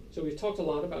 So we've talked a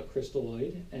lot about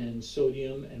crystalloid and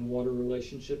sodium and water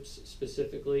relationships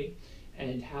specifically,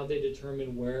 and how they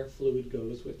determine where fluid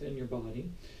goes within your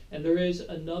body. And there is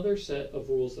another set of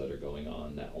rules that are going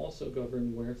on that also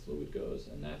govern where fluid goes,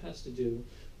 and that has to do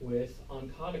with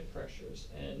oncotic pressures.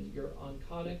 And your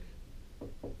oncotic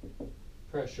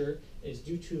pressure is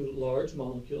due to large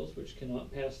molecules which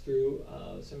cannot pass through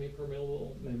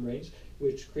semi-permeable membranes,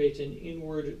 which creates an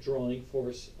inward drawing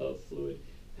force of fluid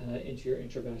into your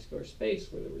intravascular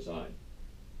space where they reside.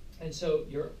 And so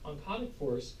your oncotic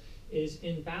force is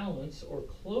in balance, or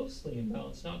closely in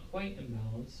balance, not quite in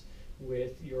balance,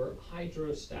 with your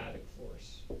hydrostatic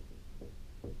force.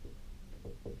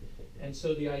 And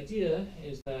so the idea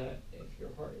is that if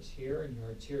your heart is here and your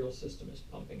arterial system is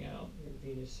pumping out, your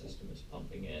venous system is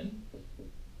pumping in,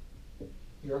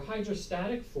 your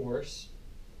hydrostatic force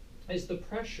is the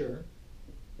pressure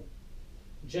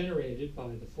generated by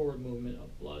the forward movement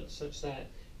of blood, such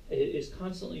that it is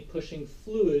constantly pushing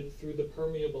fluid through the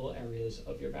permeable areas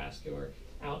of your vascular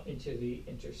out into the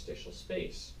interstitial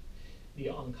space. The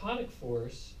oncotic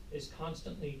force is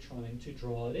constantly trying to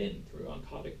draw it in through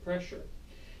oncotic pressure.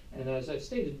 And as I've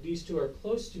stated, these two are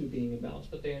close to being in balance,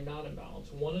 but they are not in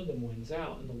balance. One of them wins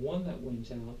out, and the one that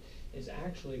wins out is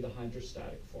actually the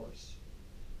hydrostatic force.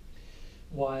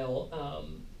 While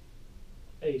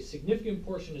a significant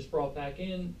portion is brought back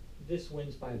in, this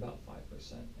wins by about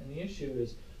 5%. And the issue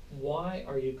is, why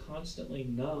are you constantly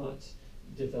not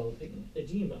developing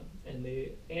edema? And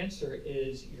the answer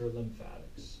is your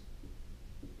lymphatics.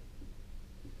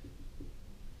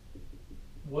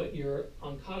 What your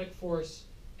oncotic force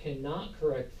cannot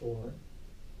correct for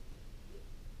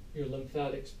your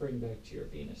lymphatics bring back to your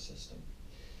venous system.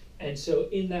 And so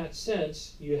in that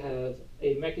sense, you have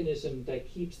a mechanism that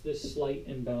keeps this slight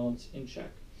imbalance in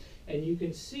check. And you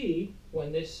can see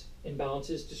when this imbalance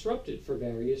is disrupted for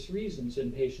various reasons,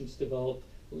 and patients develop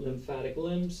lymphatic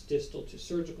limbs distal to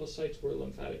surgical sites where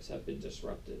lymphatics have been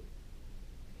disrupted.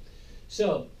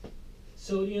 So,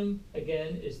 sodium,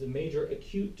 again, is the major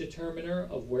acute determiner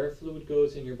of where fluid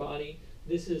goes in your body.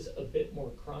 This is a bit more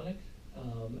chronic,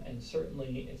 and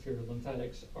certainly if your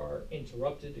lymphatics are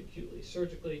interrupted acutely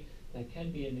surgically, that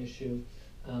can be an issue.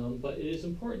 But it is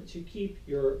important to keep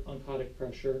your oncotic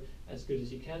pressure as good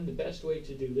as you can. The best way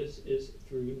to do this is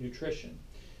through nutrition.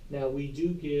 Now, we do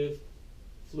give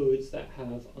fluids that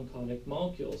have oncotic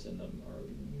molecules in them, or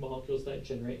molecules that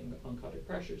generate oncotic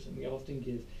pressures, and we often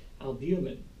give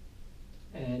albumin.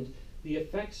 And the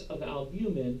effects of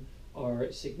albumin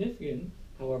are significant.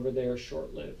 However, they are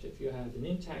short-lived. If you have an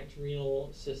intact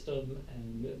renal system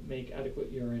and make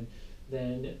adequate urine,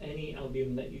 then any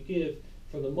albumin that you give,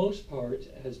 for the most part,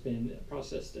 has been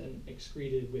processed and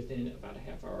excreted within about a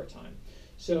half-hour time.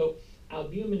 So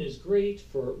albumin is great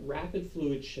for rapid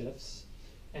fluid shifts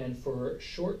and for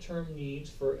short-term needs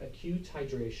for acute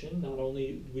hydration. Not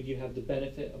only would you have the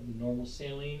benefit of the normal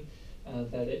saline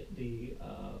that the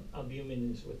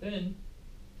albumin is within,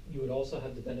 you would also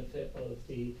have the benefit of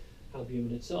the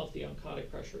albumin itself, the oncotic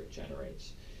pressure it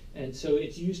generates. And so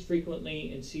it's used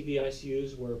frequently in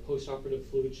CV-ICUs where postoperative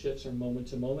fluid shifts are moment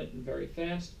to moment and very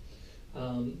fast.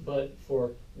 But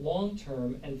for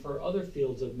long-term and for other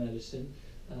fields of medicine,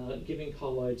 giving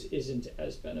colloids isn't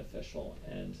as beneficial.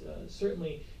 And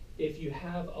certainly if you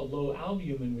have a low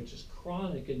albumin, which is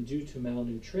chronic and due to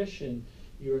malnutrition,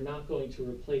 you're not going to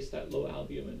replace that low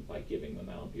albumin by giving them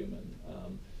albumin.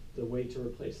 The way to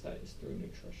replace that is through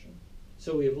nutrition.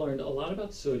 So we've learned a lot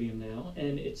about sodium now,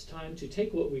 and it's time to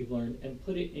take what we've learned and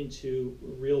put it into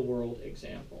a real-world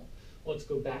example. Let's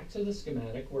go back to the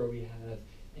schematic where we have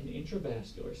an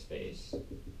intravascular space,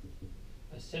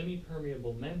 a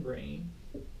semi-permeable membrane,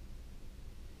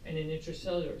 and an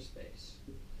intracellular space.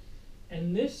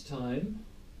 And this time,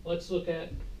 let's look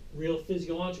at real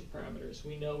physiologic parameters.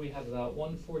 We know we have about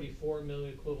 144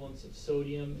 milliequivalents of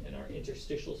sodium in our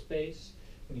interstitial space.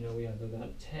 We know we have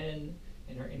about 10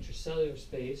 in our intracellular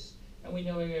space, and we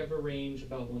know we have a range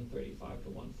about 135 to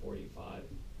 145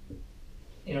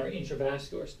 in our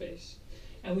intravascular space.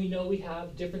 And we know we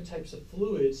have different types of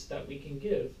fluids that we can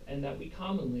give and that we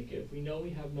commonly give. We know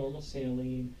we have normal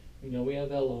saline, we know we have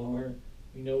LR,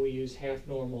 we know we use half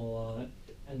normal a lot,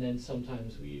 and then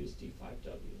sometimes we use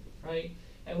D5W, right?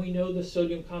 And we know the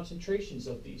sodium concentrations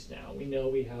of these now. We know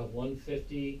we have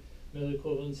 150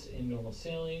 milliequivalents in normal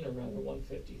saline, or rather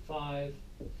 155.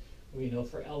 We know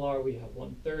for LR we have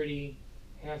 130,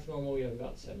 half normal we have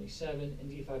about 77,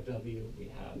 and D5W we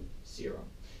have 0.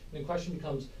 And the question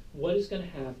becomes, what is going to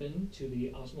happen to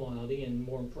the osmolality and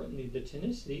more importantly the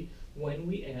tonicity when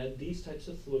we add these types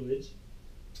of fluids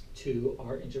to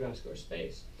our intravascular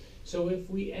space? So if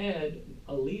we add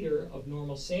a liter of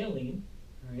normal saline,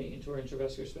 right, into our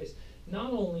intravascular space,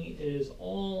 not only is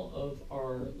all of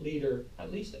our liter,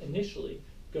 at least initially,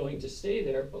 going to stay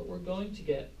there, but we're going to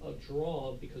get a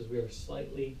draw because we are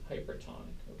slightly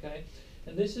hypertonic, okay?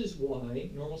 And this is why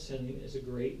normal saline is a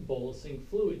great bolusing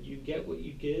fluid. You get what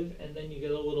you give, and then you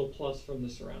get a little plus from the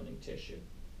surrounding tissue.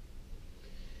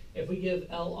 If we give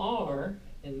LR,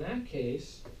 in that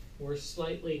case, we're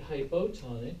slightly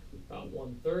hypotonic, about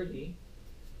 130,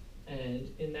 and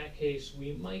in that case,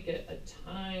 we might get a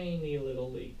tiny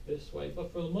little leak this way,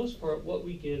 but for the most part, what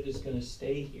we give is going to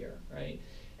stay here, right?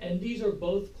 And these are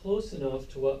both close enough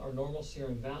to what our normal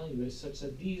serum value is, such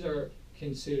that these are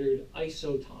considered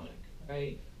isotonic,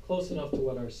 right? Close enough to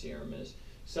what our serum is,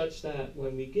 such that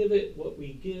when we give it, what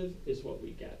we give is what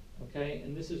we get, okay?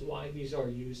 And this is why these are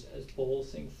used as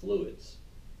bolusing fluids.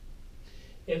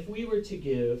 If we were to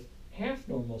give half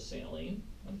normal saline,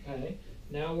 okay,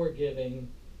 now we're giving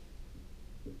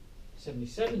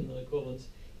 77 milliequivalents.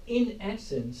 In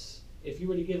essence, if you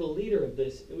were to give a liter of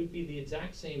this, it would be the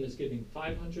exact same as giving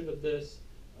 500 of this,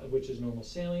 which is normal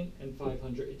saline, and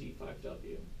 500 at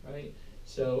D5W, right?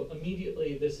 So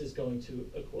immediately this is going to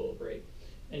equilibrate,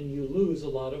 and you lose a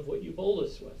lot of what you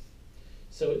bolus with.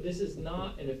 So this is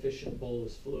not an efficient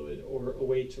bolus fluid or a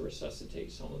way to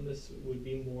resuscitate someone. This would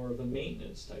be more of a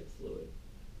maintenance type fluid.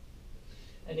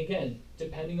 And again,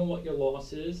 depending on what your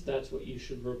loss is, that's what you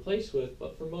should replace with.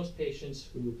 But for most patients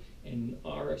who in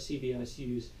our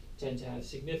CV-ICUs tend to have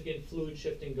significant fluid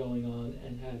shifting going on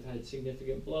and have had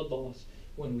significant blood loss,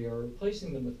 when we are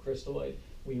replacing them with crystalloid,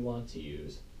 we want to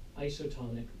use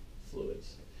isotonic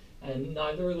fluids. And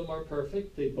neither of them are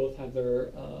perfect. They both have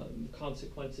their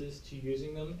consequences to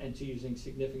using them and to using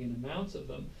significant amounts of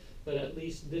them. But at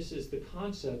least this is the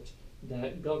concept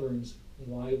that governs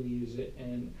why we use it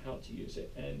and how to use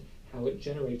it and how it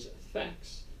generates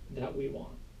effects that we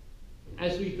want.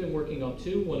 As we've been working up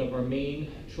to, one of our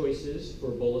main choices for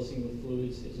bolusing with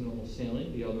fluids is normal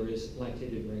saline. The other is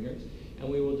lactated ringers. And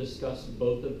we will discuss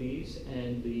both of these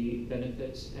and the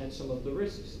benefits and some of the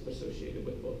risks associated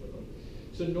with both of them.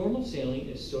 So normal saline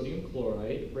is sodium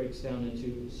chloride. It breaks down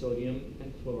into sodium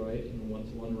and chloride in a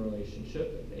one-to-one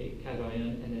relationship, a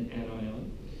cation and an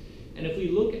anion. And if we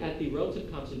look at the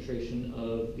relative concentration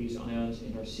of these ions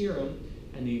in our serum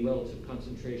and the relative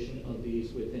concentration of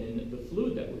these within the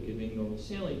fluid that we're giving normal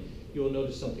saline, you will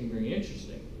notice something very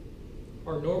interesting.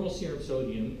 Our normal serum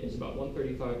sodium is about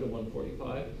 135 to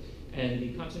 145, and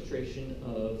the concentration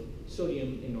of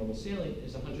sodium in normal saline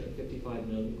is 155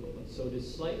 milliequivalents, so it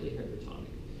is slightly hypertonic.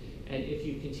 And if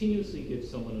you continuously give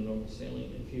someone a normal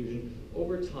saline infusion,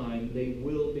 over time they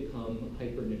will become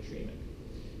hypernatremic.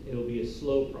 It'll be a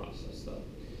slow process though.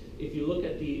 If you look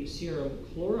at the serum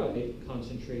chloride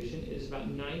concentration, it is about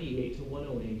 98 to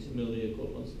 108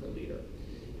 milliequivalents per liter.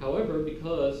 However,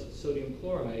 because sodium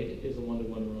chloride is a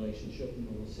one-to-one relationship in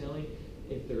normal saline,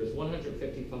 if there is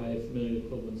 155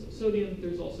 milliequivalents of sodium,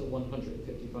 there's also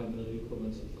 155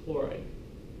 milliequivalents of chloride.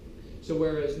 So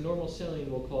whereas normal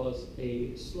saline will cause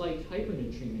a slight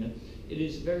hypernatremia, it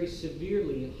is very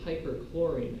severely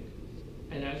hyperchloremic.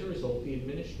 And as a result, the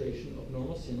administration of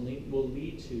normal saline will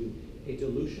lead to a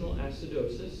dilutional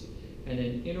acidosis and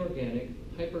an inorganic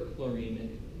hyperchloremic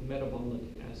metabolic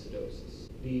acidosis.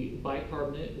 The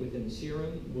bicarbonate within the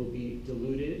serum will be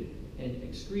diluted and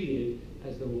excreted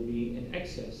as there will be an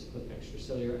excess of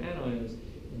extracellular anions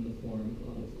in the form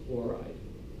of chloride.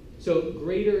 So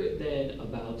greater than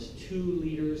about 2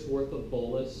 liters worth of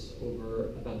bolus over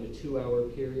about a 2-hour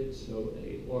period, so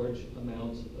a large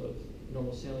amount of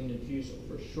normal saline infused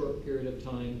over a short period of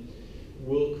time,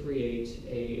 will create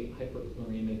a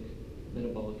hyperchloremic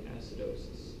metabolic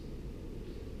acidosis.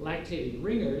 Lactated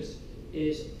ringers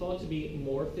is thought to be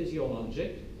more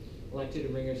physiologic.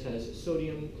 Lactated ringers has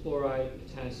sodium, chloride,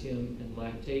 potassium, and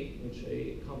lactate, which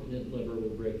a competent liver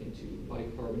will break into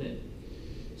bicarbonate.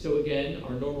 So again,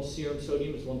 our normal serum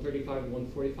sodium is 135 to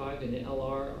 145. In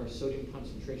LR, our sodium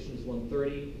concentration is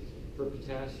 130. For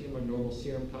potassium, our normal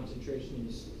serum concentration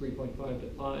is 3.5 to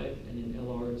 5, and in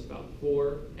LR it's about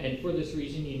 4. And for this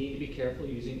reason, you need to be careful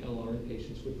using LR in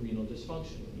patients with renal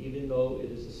dysfunction. Even though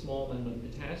it is a small amount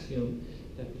of potassium,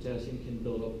 that potassium can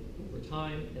build up over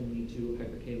time and lead to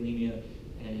hyperkalemia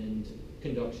and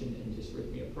conduction and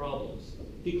dysrhythmia problems.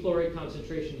 The chloride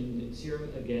concentration in serum,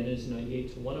 again, is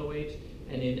 98 to 108,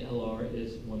 and in LR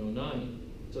is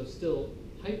 109. So it's still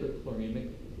hyperchloremic,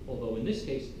 although in this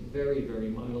case, very, very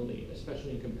mildly,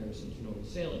 especially in comparison to normal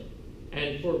saline.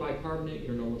 And for bicarbonate,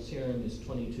 your normal serum is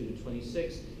 22 to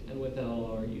 26, and with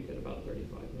LR, you get about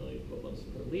 35 milliequivalents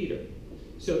per liter.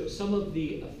 So some of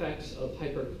the effects of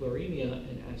hyperchloremia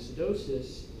and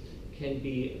acidosis can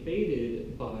be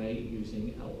abated by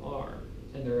using LR.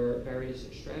 And there are various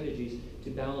strategies to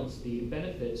balance the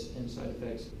benefits and side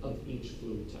effects of each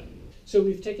fluid type. So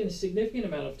we've taken a significant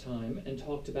amount of time and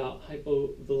talked about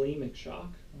hypovolemic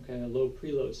shock, okay, a low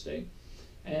preload state.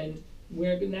 And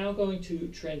we're now going to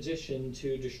transition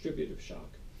to distributive shock.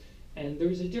 And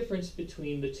there's a difference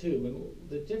between the two. And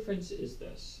the difference is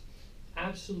this: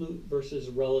 absolute versus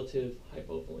relative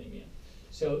hypovolemia.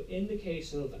 So in the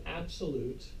case of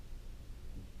absolute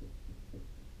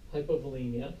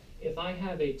hypovolemia, if I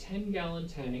have a 10-gallon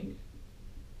tank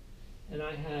and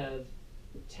I have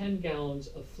 10 gallons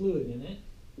of fluid in it,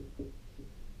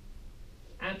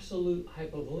 absolute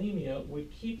hypovolemia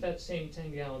would keep that same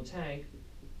 10-gallon tank,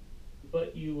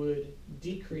 but you would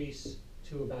decrease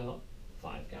to about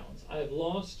 5 gallons. I have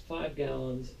lost 5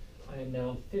 gallons. I am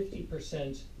now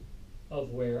 50%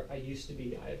 of where I used to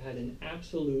be. I have had an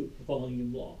absolute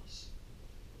volume loss.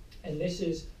 And this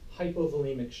is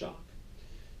hypovolemic shock.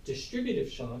 Distributive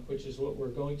shock, which is what we're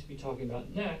going to be talking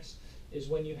about next, is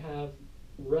when you have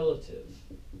relative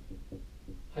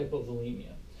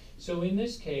hypovolemia. So in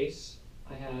this case,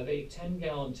 I have a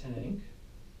 10-gallon tank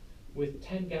with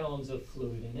 10 gallons of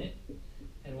fluid in it,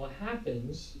 and what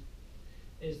happens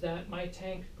is that my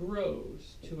tank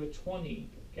grows to a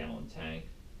 20-gallon tank.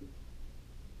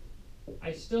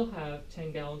 I still have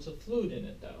 10 gallons of fluid in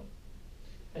it though,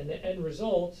 and the end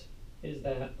result is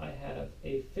that I have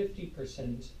a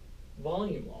 50%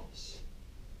 volume loss.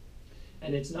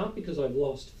 And it's not because I've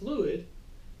lost fluid,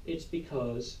 it's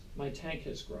because my tank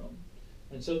has grown.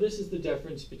 And so this is the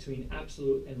difference between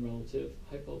absolute and relative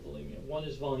hypovolemia. One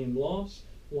is volume loss,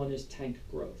 one is tank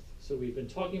growth. So we've been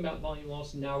talking about volume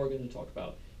loss, now we're going to talk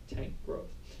about tank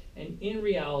growth. And in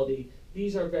reality,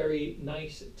 these are very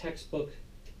nice textbook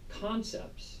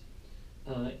concepts.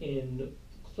 In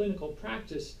clinical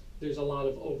practice, there's a lot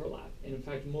of overlap. And in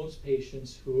fact, most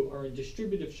patients who are in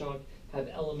distributive shock have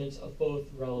elements of both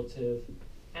relative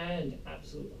and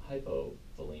absolute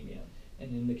hypovolemia.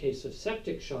 And in the case of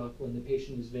septic shock, when the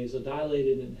patient is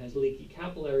vasodilated and has leaky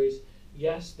capillaries,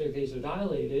 yes, they're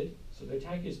vasodilated, so their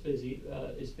tank is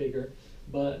bigger,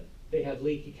 but they have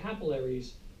leaky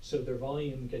capillaries, so their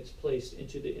volume gets placed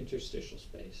into the interstitial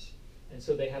space. And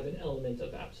so they have an element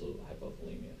of absolute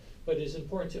hypovolemia. But it's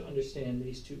important to understand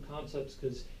these two concepts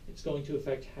because it's going to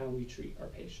affect how we treat our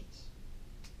patients.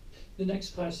 The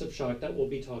next class of shock that we'll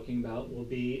be talking about will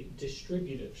be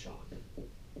distributive shock.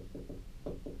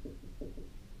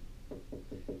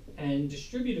 And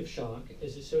distributive shock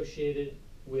is associated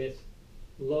with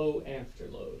low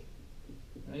afterload,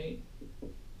 right?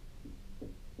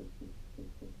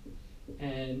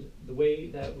 And the way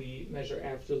that we measure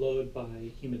afterload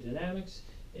by hemodynamics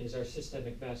is our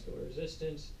systemic vascular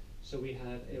resistance. So we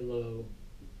have a low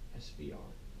SVR,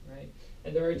 right?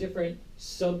 And there are different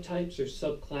subtypes or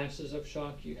subclasses of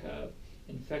shock. You have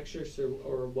infectious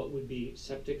or what would be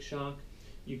septic shock.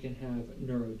 You can have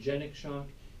neurogenic shock.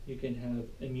 You can have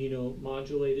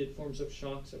immunomodulated forms of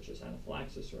shock, such as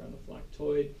anaphylaxis or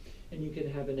anaphylactoid. And you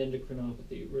can have an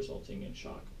endocrinopathy resulting in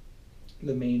shock.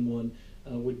 The main one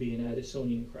would be an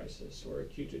Addisonian crisis or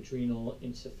acute adrenal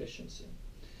insufficiency.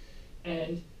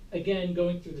 And again,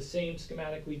 going through the same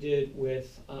schematic we did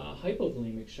with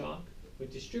hypovolemic shock,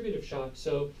 with distributive shock.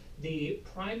 So the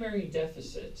primary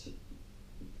deficit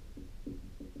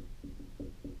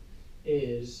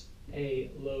is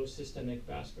a low systemic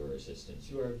vascular resistance.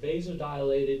 You are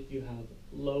vasodilated, you have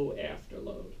low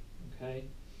afterload, okay?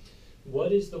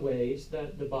 What is the ways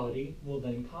that the body will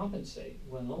then compensate?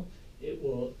 Well, it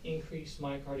will increase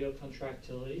myocardial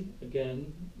contractility,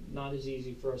 again, not as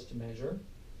easy for us to measure,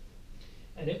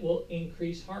 and it will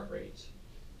increase heart rate.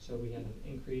 So we have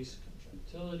increased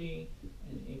contractility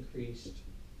and increased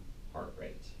heart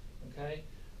rate, okay?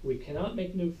 We cannot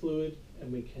make new fluid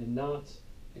and we cannot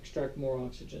extract more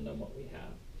oxygen than what we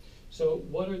have. So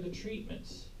what are the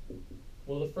treatments?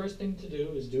 Well, the first thing to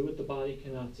do is do what the body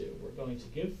cannot do. We're going to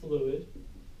give fluid.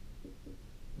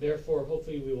 Therefore,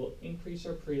 hopefully we will increase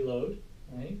our preload,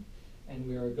 right? And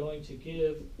we are going to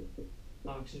give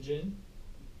oxygen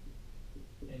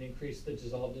and increase the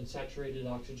dissolved and saturated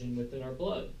oxygen within our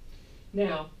blood.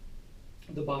 Now,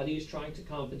 the body is trying to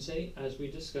compensate, as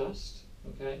we discussed,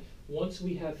 okay? Once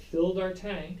we have filled our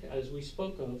tank, as we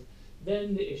spoke of,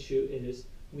 then the issue is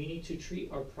we need to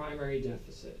treat our primary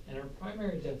deficit. And our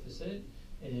primary deficit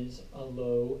is a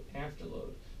low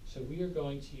afterload. So we are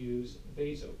going to use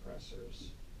vasopressors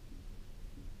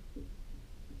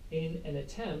in an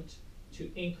attempt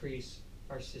to increase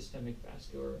our systemic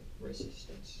vascular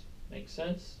resistance. Make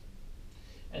sense?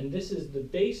 And this is the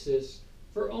basis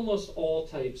for almost all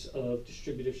types of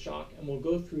distributive shock. And we'll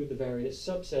go through the various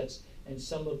subsets and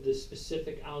some of the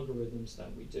specific algorithms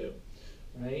that we do.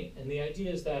 Right? And the idea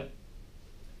is that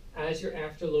as your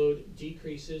afterload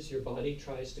decreases, your body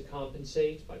tries to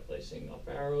compensate by placing up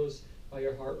arrows by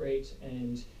your heart rate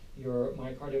and your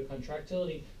myocardial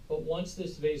contractility. But once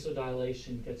this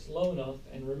vasodilation gets low enough,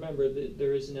 and remember that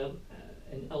there is an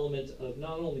element of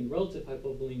not only relative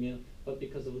hypovolemia, but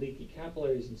because of leaky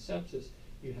capillaries and sepsis,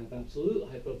 you have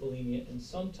absolute hypovolemia in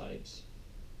some types.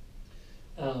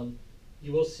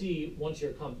 You will see once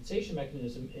your compensation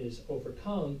mechanism is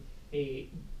overcome, a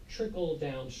trickle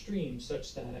downstream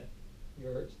such that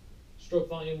your stroke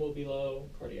volume will be low,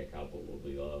 cardiac output will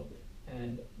be low,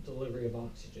 and delivery of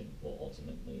oxygen will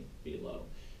ultimately be low.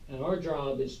 And our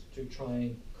job is to try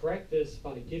and correct this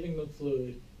by giving them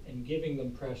fluid and giving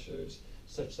them pressures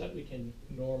such that we can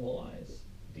normalize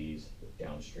these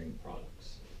downstream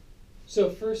products. So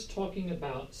first talking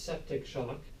about septic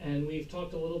shock, and we've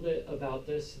talked a little bit about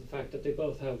this, the fact that they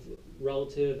both have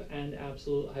relative and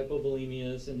absolute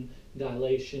hypovolemias and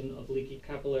dilation of leaky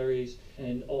capillaries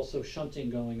and also shunting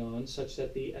going on such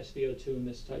that the SVO2 in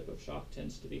this type of shock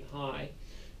tends to be high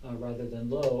rather than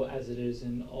low as it is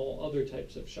in all other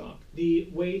types of shock. The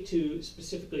way to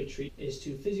specifically treat is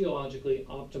to physiologically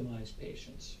optimize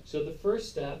patients. So the first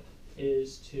step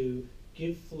is to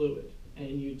give fluid.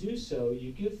 And you do so,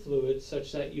 you give fluid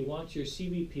such that you want your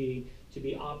CVP to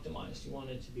be optimized. You want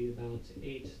it to be about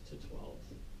 8 to 12.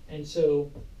 And so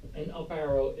an up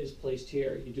arrow is placed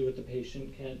here. You do what the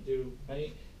patient can't do,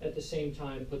 right? At the same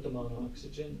time, put them on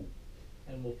oxygen.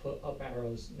 And we'll put up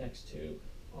arrows next to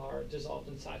our dissolved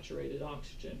and saturated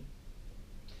oxygen.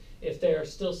 If they are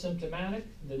still symptomatic,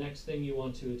 the next thing you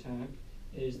want to attack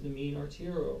is the mean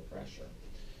arterial pressure.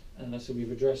 So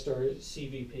we've addressed our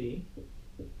CVP.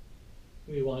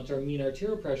 We want our mean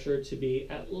arterial pressure to be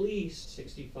at least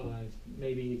 65,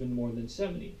 maybe even more than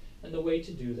 70. And the way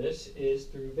to do this is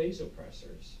through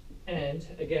vasopressors. And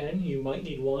again, you might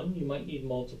need one, you might need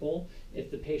multiple.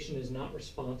 If the patient is not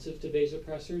responsive to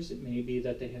vasopressors, it may be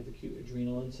that they have acute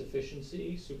adrenal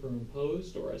insufficiency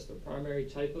superimposed or as the primary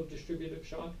type of distributive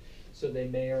shock, so they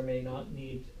may or may not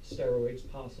need steroids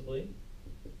possibly.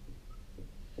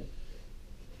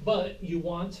 But you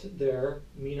want their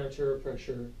mean arterial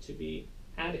pressure to be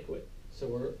adequate. So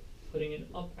we're putting an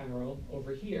up arrow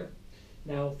over here.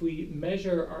 Now, if we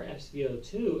measure our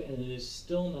SVO2 and it is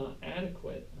still not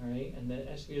adequate, all right, and the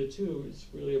SVO2 is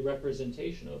really a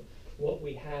representation of what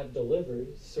we have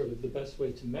delivered, sort of the best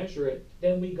way to measure it,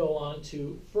 then we go on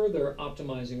to further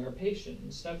optimizing our patient.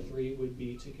 And step 3 would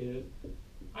be to give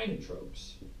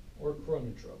inotropes or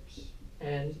chronotropes.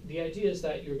 And the idea is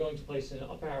that you're going to place an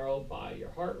up arrow by your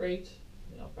heart rate,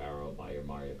 an up arrow by your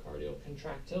myocardial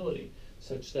contractility,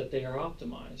 such that they are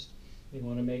optimized. You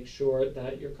want to make sure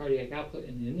that your cardiac output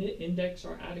and index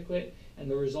are adequate, and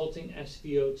the resulting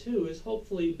SVO2 is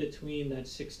hopefully between that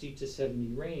 60 to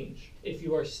 70 range. If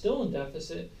you are still in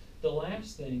deficit, the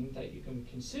last thing that you can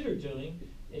consider doing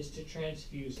is to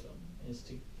transfuse them, is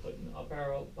to put an up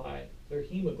arrow by their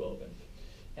hemoglobin,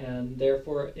 and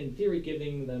therefore, in theory,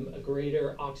 giving them a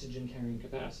greater oxygen carrying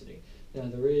capacity. Now,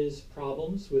 there is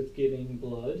problems with giving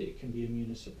blood. It can be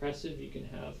immunosuppressive. You can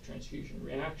have transfusion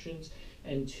reactions.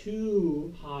 And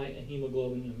too high a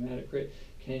hemoglobin hematocrit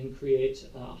can create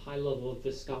a high level of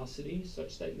viscosity,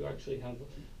 such that you actually have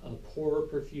a poorer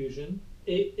perfusion.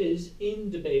 It is in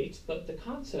debate, but the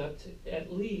concept,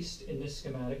 at least in this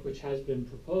schematic, which has been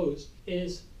proposed,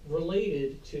 is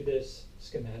related to this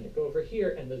schematic over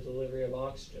here and the delivery of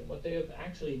oxygen. What they have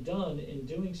actually done in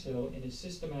doing so in a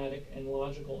systematic and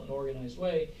logical and organized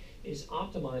way is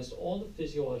optimized all the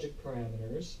physiologic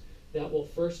parameters that will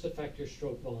first affect your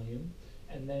stroke volume,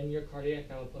 and then your cardiac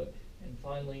output, and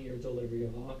finally your delivery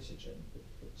of oxygen,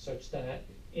 such that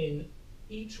in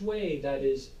each way that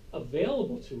is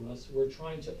available to us, we're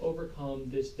trying to overcome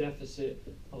this deficit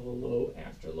of a low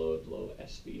afterload, low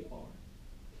SVR.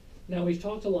 Now, we've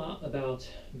talked a lot about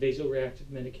vasoreactive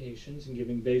medications and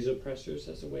giving vasopressors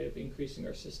as a way of increasing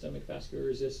our systemic vascular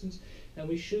resistance, and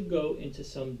we should go into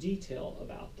some detail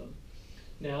about them.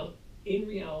 Now, in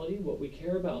reality, what we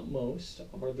care about most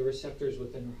are the receptors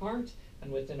within our heart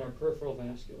and within our peripheral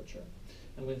vasculature.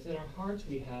 And within our heart,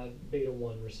 we have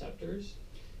beta-1 receptors,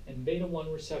 and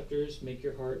beta-1 receptors make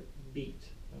your heart beat,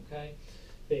 okay?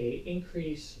 They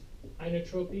increase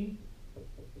inotropy,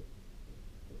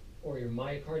 or your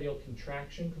myocardial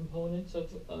contraction components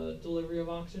of delivery of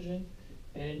oxygen,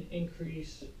 and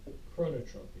increase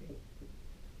chronotropy,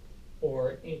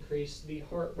 or increase the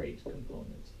heart rate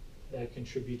component that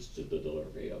contributes to the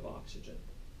delivery of oxygen.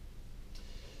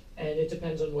 And it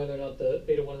depends on whether or not the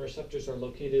beta-1 receptors are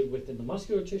located within the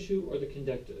muscular tissue or the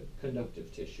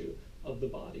conductive tissue of the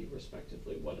body,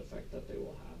 respectively, what effect that they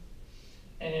will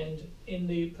have. And in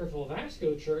the peripheral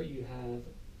vasculature, you have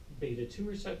beta-2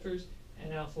 receptors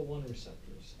and alpha-1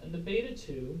 receptors. And the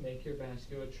beta-2 make your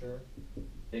vasculature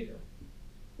bigger,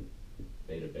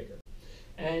 beta bigger.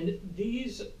 And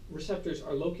these receptors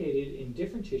are located in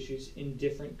different tissues in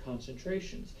different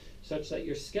concentrations, such that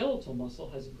your skeletal muscle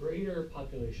has a greater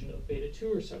population of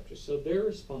beta-2 receptors. So their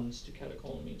response to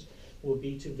catecholamines will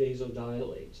be to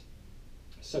vasodilate,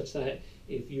 such that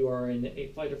if you are in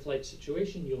a fight or flight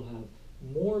situation, you'll have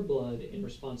more blood in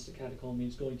response to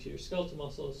catecholamines going to your skeletal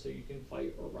muscles so you can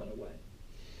fight or run away.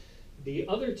 The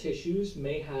other tissues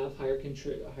may have higher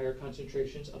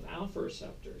concentrations of alpha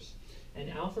receptors. And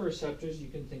alpha receptors, you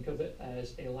can think of it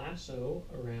as a lasso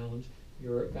around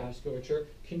your vasculature,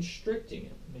 constricting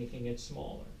it, making it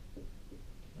smaller.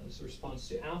 As a response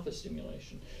to alpha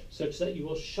stimulation, such that you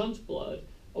will shunt blood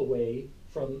away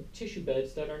from tissue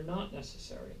beds that are not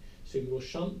necessary. So you will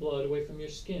shunt blood away from your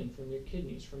skin, from your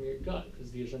kidneys, from your gut,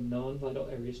 because these are non-vital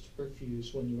areas to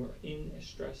perfuse when you are in a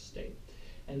stress state.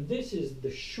 And this is the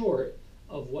short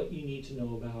of what you need to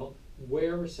know about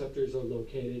where receptors are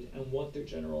located and what their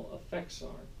general effects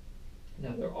are.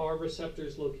 Now, there are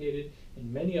receptors located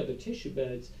in many other tissue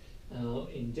beds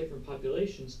in different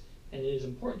populations, and it is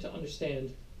important to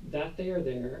understand that they are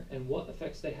there and what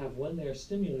effects they have when they are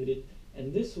stimulated,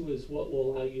 and this is what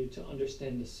will allow you to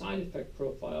understand the side effect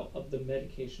profile of the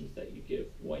medications that you give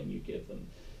when you give them.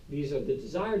 These are the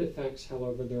desired effects.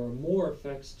 However, there are more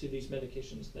effects to these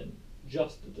medications than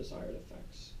just the desired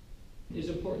effects. It is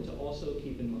important to also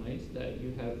keep in mind that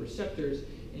you have receptors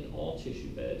in all tissue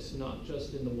beds, not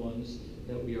just in the ones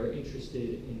that we are interested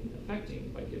in affecting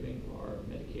by giving our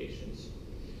medications.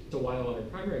 So while our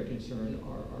primary concern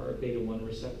are our beta-1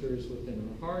 receptors within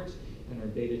our heart and our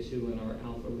beta-2 and our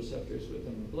alpha receptors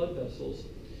within our blood vessels,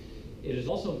 it is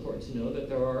also important to know that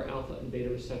there are alpha and beta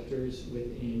receptors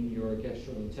within your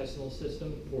gastrointestinal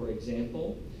system, for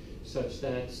example, such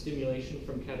that stimulation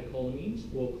from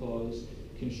catecholamines will cause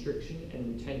constriction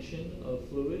and retention of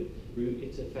fluid through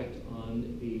its effect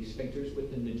on the sphincters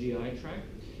within the GI tract,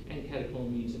 and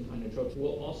catecholamines and inotropes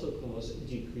will also cause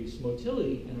decreased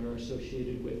motility and are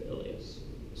associated with ileus.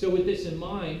 So with this in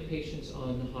mind, patients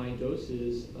on high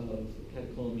doses of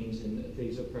catecholamines and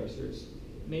vasopressors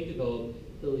may develop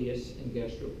ileus and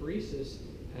gastroparesis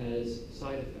as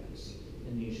side effects,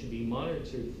 and these should be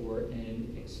monitored for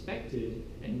and expected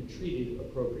and treated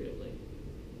appropriately.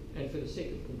 And for the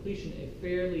sake of completion, a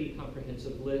fairly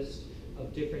comprehensive list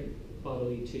of different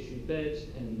bodily tissue beds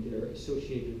and their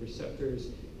associated receptors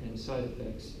and side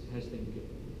effects has been given.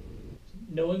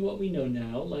 Knowing what we know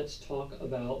now, let's talk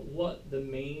about what the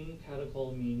main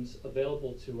catecholamines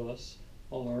available to us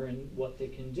are and what they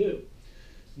can do.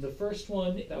 The first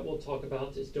one that we'll talk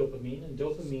about is dopamine, and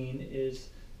dopamine is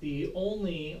the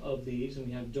only of these, and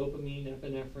we have dopamine,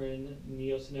 epinephrine,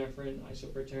 neosynephrine,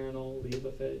 isoproterenol,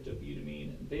 levophed, dobutamine,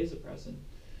 and vasopressin.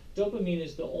 Dopamine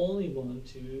is the only one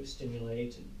to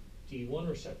stimulate D1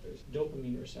 receptors,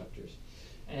 dopamine receptors.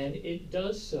 And it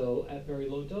does so at very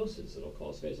low doses. It'll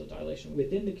cause vasodilation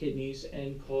within the kidneys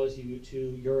and cause you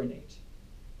to urinate.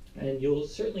 And you'll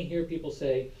certainly hear people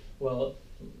say, well,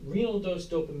 renal dose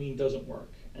dopamine doesn't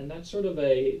work. And that's sort of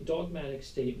a dogmatic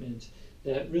statement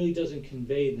that really doesn't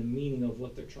convey the meaning of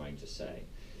what they're trying to say.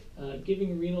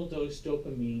 Giving renal dose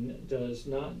dopamine does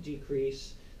not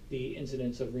decrease the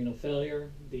incidence of renal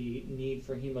failure, the need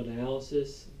for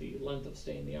hemodialysis, the length of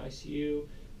stay in the ICU,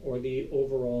 or the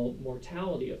overall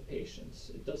mortality of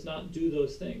patients. It does not do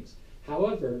those things.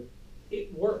 However,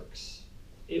 it works.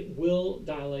 It will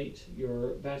dilate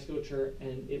your vasculature,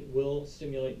 and it will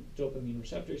stimulate dopamine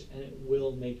receptors, and it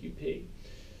will make you pee.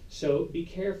 So be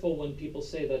careful when people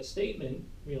say that statement,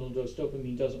 renal dose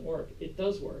dopamine doesn't work. It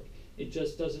does work. It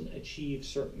just doesn't achieve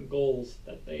certain goals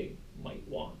that they might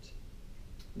want.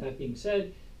 That being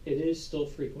said, it is still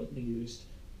frequently used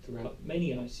throughout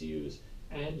many ICUs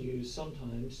and used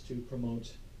sometimes to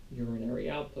promote urinary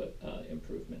output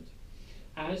improvement.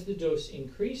 As the dose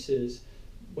increases,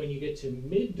 when you get to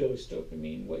mid-dose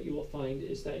dopamine, what you will find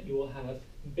is that you will have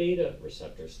beta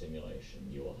receptor stimulation.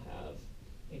 You will have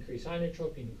increased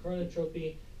inotropy and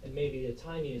chronotropy, and maybe a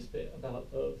tiniest bit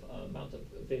amount of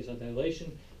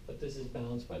vasodilation, but this is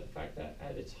balanced by the fact that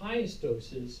at its highest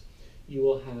doses, you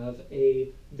will have a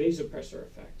vasopressor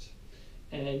effect.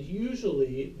 And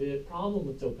usually the problem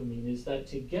with dopamine is that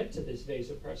to get to this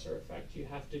vasopressor effect, you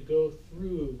have to go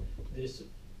through this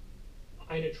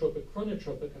inotropic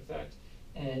chronotropic effect,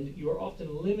 and you are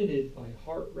often limited by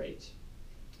heart rate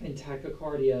and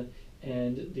tachycardia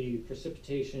and the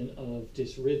precipitation of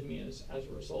dysrhythmias as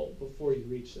a result before you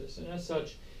reach this. And as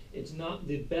such, it's not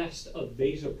the best of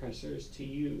vasopressors to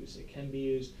use. It can be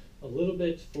used a little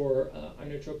bit for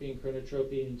inotropy and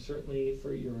chronotropy, and certainly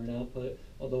for urine output,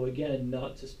 although again,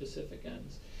 not to specific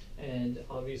ends. And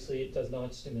obviously, it does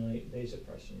not stimulate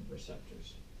vasopressin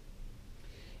receptors.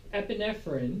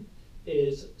 Epinephrine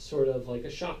is sort of like a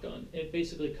shotgun. It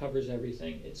basically covers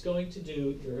everything. It's going to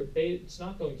do it's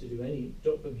not going to do any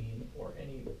dopamine or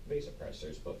any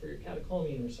vasopressors, but for your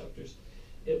catecholamine receptors,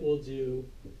 it will do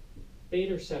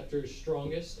beta receptors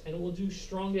strongest, and it will do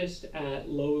strongest at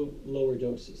lower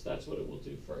doses. That's what it will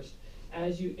do first.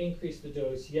 As you increase the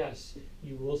dose, yes,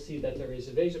 you will see that there is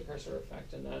a vasopressor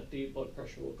effect and that the blood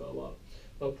pressure will go up.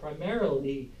 But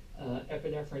primarily,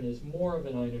 epinephrine is more of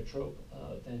an inotrope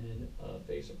than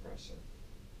a vasopressor.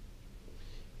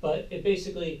 But it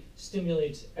basically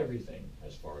stimulates everything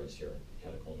as far as your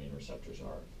catecholamine receptors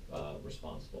are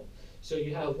responsible. So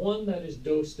you have one that is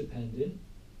dose dependent.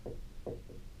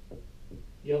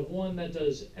 You have one that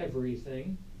does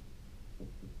everything.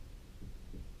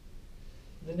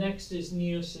 The next is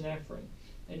neosynephrine.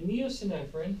 And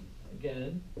neosynephrine,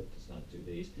 again, does not do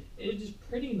these. It is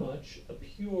pretty much a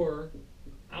pure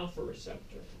alpha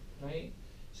receptor, right?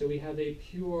 So we have a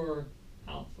pure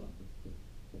alpha.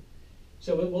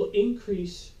 So it will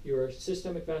increase your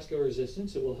systemic vascular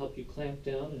resistance. It will help you clamp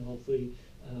down and hopefully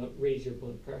raise your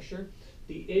blood pressure.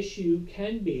 The issue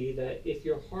can be that if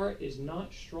your heart is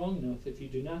not strong enough, if you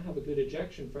do not have a good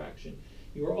ejection fraction,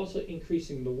 you are also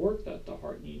increasing the work that the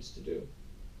heart needs to do.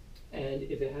 And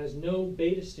if it has no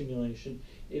beta stimulation,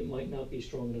 it might not be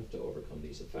strong enough to overcome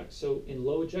these effects. So in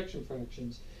low ejection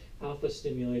fractions, alpha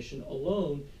stimulation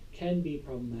alone can be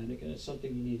problematic, and it's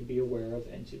something you need to be aware of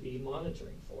and to be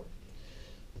monitoring for.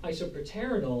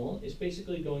 Isoproterenol is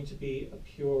basically going to be a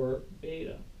pure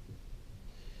beta.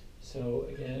 So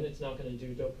again, it's not going to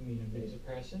do dopamine and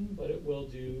vasopressin, but it will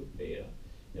do beta.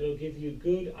 It'll give you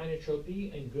good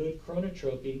inotropy and good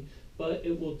chronotropy, but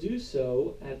it will do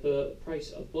so at the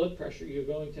price of blood pressure. You're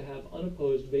going to have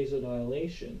unopposed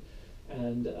vasodilation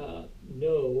and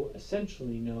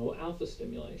essentially no alpha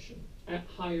stimulation. At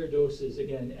higher doses,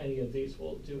 again, any of these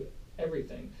will do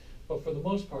everything. But for the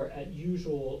most part, at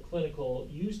usual clinical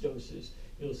use doses,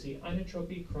 you'll see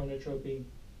inotropy, chronotropy,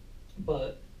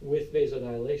 but with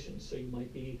vasodilation. So you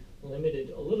might be limited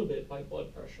a little bit by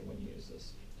blood pressure when you use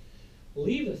this.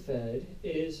 Levophed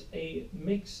is a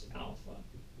mixed alpha,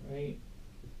 right?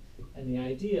 And the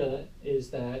idea is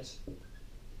that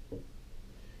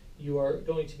you are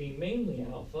going to be mainly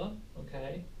alpha,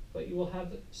 okay, but you will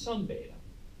have some beta,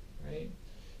 right?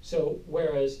 So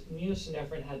whereas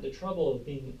neosynephrine had the trouble of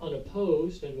being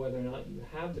unopposed and whether or not you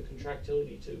have the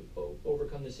contractility to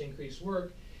overcome this increased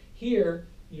work, here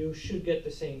you should get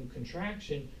the same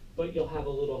contraction, but you'll have a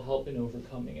little help in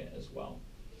overcoming it as well.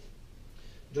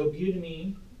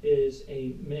 Dobutamine is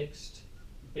a mixed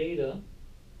beta,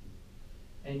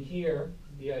 and here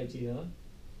the idea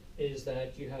is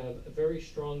that you have a very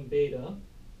strong beta,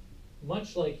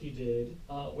 much like you did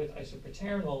with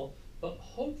isoproterenol, but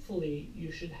hopefully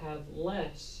you should have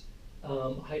less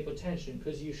hypotension,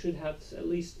 because you should have at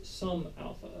least some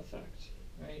alpha effect,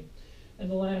 right? And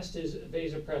the last is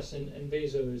vasopressin, and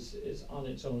vaso is on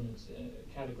its own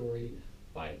category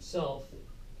by itself,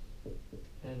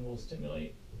 and will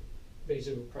stimulate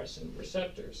vasopressin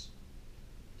receptors.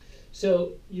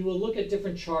 So you will look at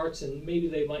different charts, and maybe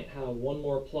they might have one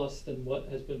more plus than what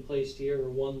has been placed here, or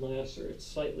one less, or it's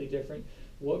slightly different.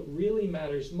 What really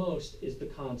matters most is the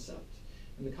concept.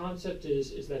 And the concept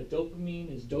is that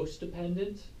dopamine is dose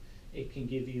dependent. It can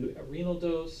give you a renal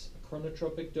dose, a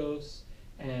chronotropic dose,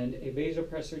 and a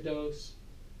vasopressor dose.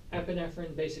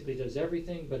 Epinephrine basically does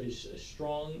everything, but is a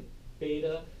strong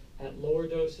beta at lower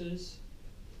doses.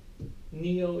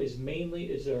 Neo is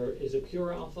a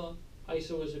pure alpha.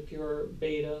 Iso is a pure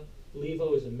beta.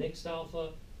 Levo is a mixed alpha,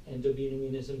 and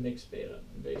dobutamine is a mixed beta.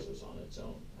 And vaso's on its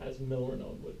own, as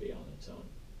milrinone would be on its own.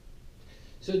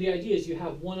 So the idea is you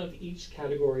have one of each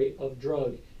category of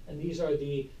drug, and these are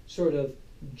the sort of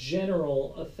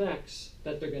general effects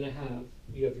that they're going to have.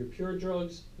 You have your pure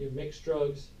drugs, your mixed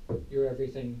drugs, your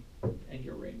everything, and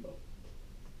your rainbow.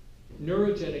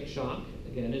 Neurogenic shock,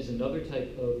 again, is another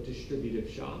type of distributive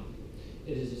shock.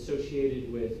 It is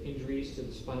associated with injuries to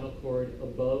the spinal cord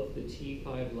above the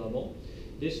T5 level.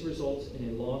 This results in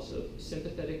a loss of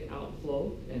sympathetic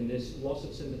outflow, and this loss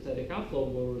of sympathetic outflow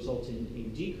will result in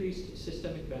a decreased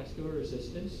systemic vascular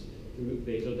resistance through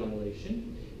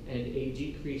vasodilation and a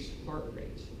decreased heart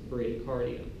rate,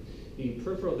 bradycardia. The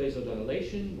peripheral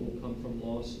vasodilation will come from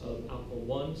loss of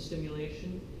alpha-1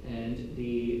 stimulation, and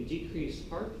the decreased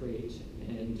heart rate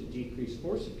and decreased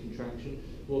force of contraction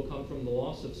will come from the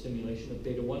loss of stimulation of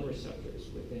beta-1 receptors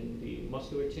within the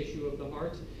muscular tissue of the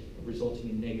heart, resulting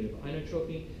in negative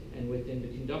inotropy, and within the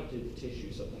conductive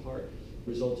tissues of the heart,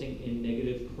 resulting in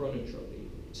negative chronotropy.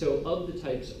 So of the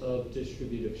types of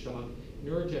distributive shock,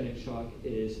 neurogenic shock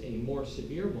is a more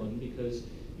severe one because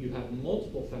you have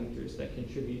multiple factors that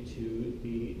contribute to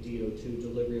the DO2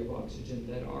 delivery of oxygen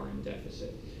that are in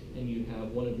deficit. And you have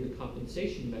one of your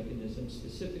compensation mechanisms,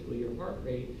 specifically your heart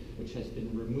rate, which has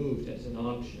been removed as an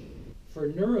option. For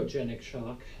neurogenic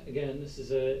shock, again, this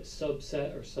is a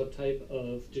subset or subtype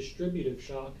of distributive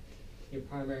shock. Your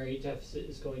primary deficit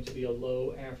is going to be a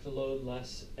low afterload,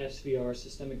 less SVR,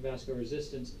 systemic vascular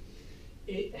resistance.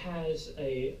 It has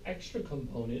an extra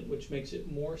component, which makes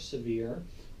it more severe,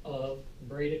 of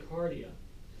bradycardia.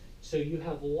 So you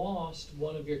have lost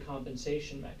one of your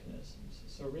compensation mechanisms.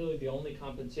 So really the only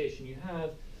compensation you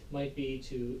have might be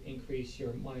to increase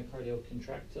your myocardial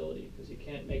contractility, because you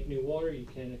can't make new water, you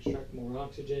can't extract more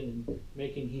oxygen, and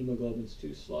making hemoglobin's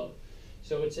too slow.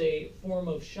 So it's a form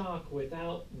of shock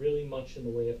without really much in the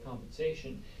way of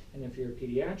compensation. And if you're a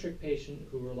pediatric patient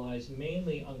who relies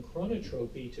mainly on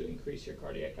chronotropy to increase your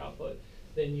cardiac output,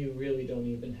 then you really don't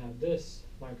even have this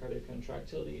myocardial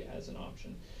contractility as an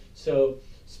option. So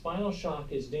spinal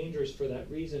shock is dangerous for that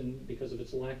reason, because of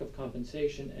its lack of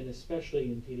compensation, and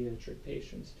especially in pediatric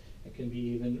patients, it can be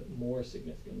even more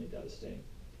significantly devastating.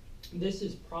 This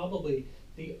is probably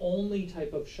the only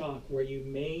type of shock where you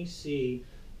may see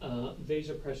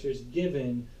vasopressors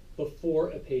given before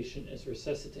a patient is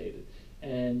resuscitated.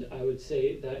 And I would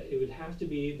say that it would have to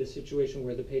be the situation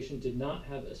where the patient did not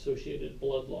have associated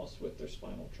blood loss with their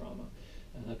spinal trauma.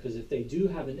 Because if they do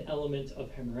have an element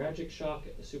of hemorrhagic shock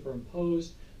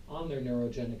superimposed on their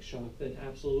neurogenic shock, then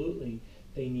absolutely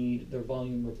they need their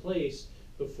volume replaced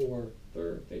before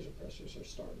their vasopressors are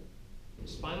started.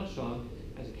 Spinal shock,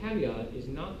 as a caveat, is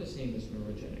not the same as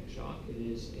neurogenic shock. It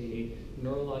is a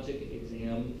neurologic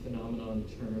exam phenomenon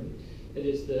term. It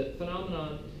is the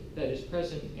phenomenon that is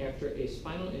present after a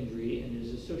spinal injury and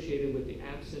is associated with the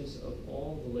absence of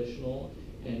all volitional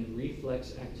and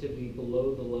reflex activity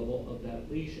below the level of that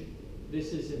lesion.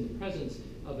 This is in the presence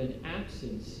of an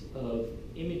absence of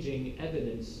imaging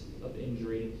evidence of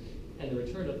injury, and the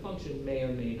return of function may or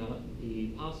may not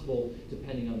be possible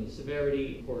depending on the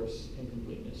severity, course, and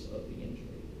completeness of the injury.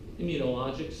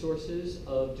 Immunologic sources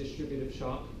of distributive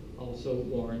shock also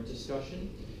warrant discussion,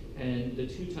 and the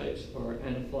two types are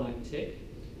anaphylactic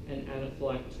and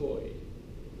anaphylactoid.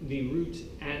 The root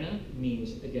ana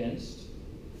means against,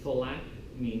 phylac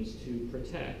means to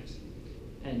protect,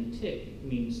 and tic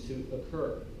means to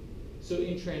occur. So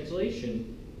in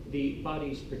translation, the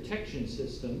body's protection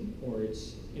system, or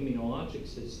its immunologic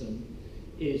system,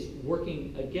 is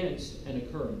working against an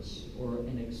occurrence or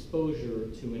an exposure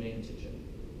to an antigen.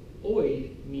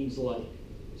 Oid means like,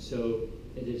 so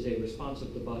it is a response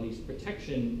of the body's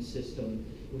protection system,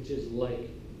 which is like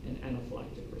an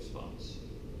anaphylactic response.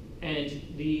 And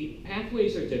the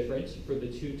pathways are different for the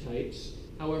two types.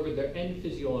 However, their end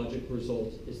physiologic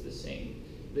result is the same.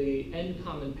 The end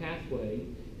common pathway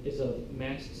is of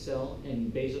mast cell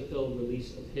and basophil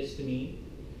release of histamine,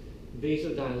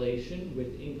 vasodilation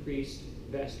with increased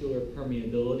vascular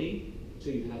permeability, so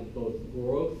you have both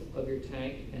growth of your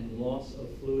tank and loss of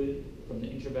fluid from the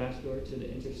intravascular to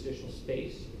the interstitial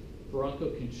space,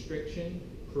 bronchoconstriction,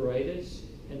 pruritus,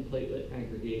 and platelet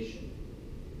aggregation.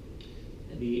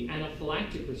 And the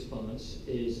anaphylactic response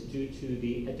is due to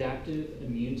the adaptive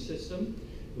immune system,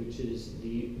 which is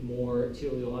the more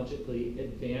teleologically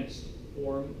advanced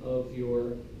form of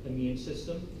your immune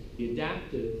system. The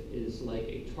adaptive is like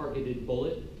a targeted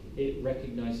bullet. It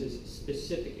recognizes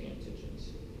specific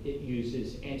antigens. It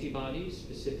uses antibodies,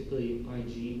 specifically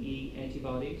IgE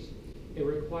antibodies. It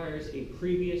requires a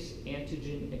previous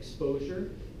antigen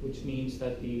exposure, which means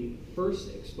that the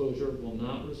first exposure will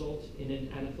not result in an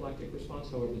anaphylactic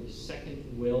response, however, the second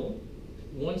will.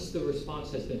 Once the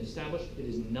response has been established, it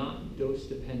is not dose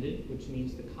dependent, which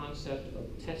means the concept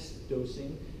of test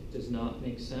dosing does not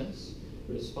make sense.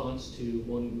 Response to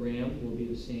 1 gram will be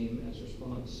the same as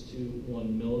response to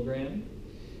 1 milligram.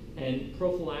 And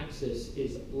prophylaxis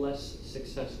is less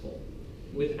successful.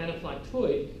 With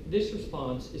anaphylactoid, this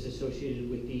response is associated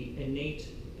with the innate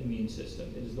immune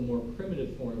system. It is the more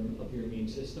primitive form of your immune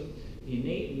system. The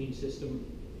innate immune system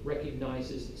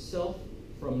recognizes self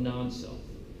from non-self.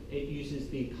 It uses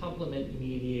the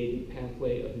complement-mediated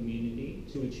pathway of immunity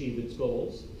to achieve its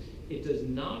goals. It does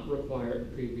not require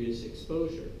previous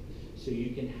exposure. So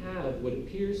you can have what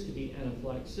appears to be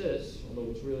anaphylaxis,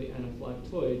 although it's really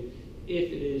anaphylactoid,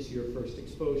 if it is your first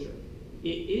exposure. It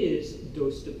is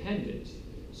dose dependent,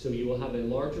 so you will have a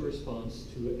larger response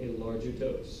to a larger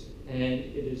dose. And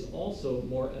it is also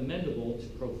more amenable to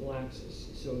prophylaxis.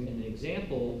 So an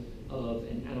example of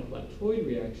an anaphylactoid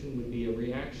reaction would be a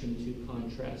reaction to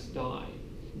contrast dye.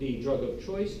 The drug of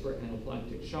choice for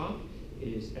anaphylactic shock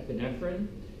is epinephrine,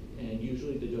 and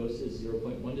usually the dose is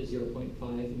 0.1 to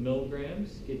 0.5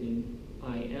 milligrams given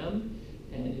IM,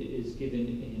 and it is given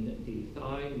in the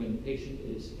thigh when the patient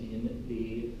is in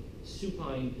the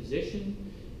supine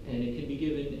position, and it can be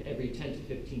given every 10 to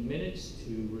 15 minutes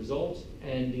to result,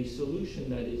 and the solution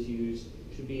that is used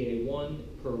should be a 1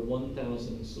 per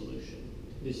 1,000 solution.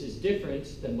 This is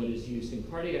different than what is used in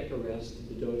cardiac arrest.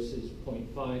 The dose is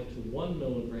 0.5 to 1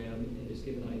 milligram. It is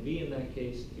given IV in that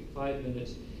case, every 5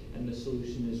 minutes, and the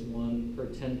solution is 1 per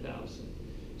 10,000.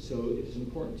 So it is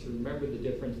important to remember the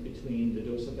difference between the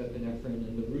dose of epinephrine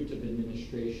and the route of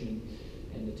administration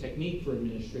and the technique for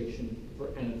administration for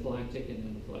anaphylactic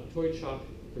and anaphylactoid shock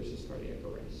versus cardiac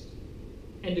arrest.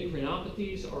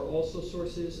 Endocrinopathies are also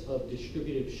sources of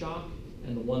distributive shock,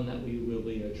 and the one that we will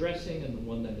be addressing and the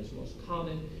one that is most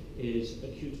common is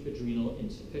acute adrenal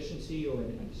insufficiency or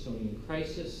an Addisonian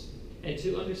crisis. And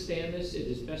to understand this, it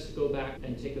is best to go back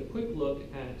and take a quick look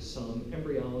at some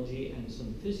embryology and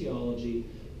some physiology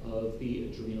of the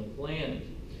adrenal gland.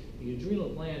 The adrenal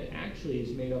gland actually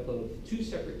is made up of 2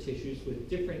 separate tissues with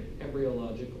different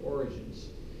embryologic origins.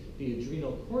 The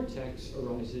adrenal cortex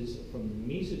arises from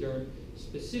the mesoderm,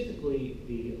 specifically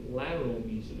the lateral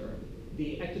mesoderm.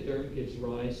 The ectoderm gives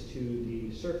rise to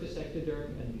the surface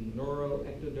ectoderm and the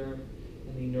neuroectoderm,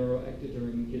 and the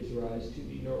neuroectoderm gives rise to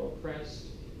the neural crest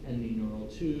and the neural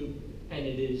tube, and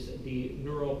it is the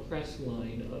neural crest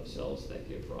line of cells that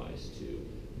give rise to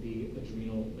the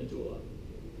adrenal medulla.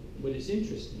 What is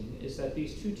interesting is that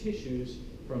these two tissues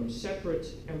from separate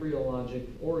embryologic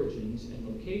origins and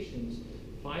locations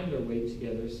find their way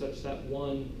together such that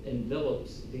one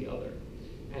envelops the other.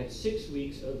 At 6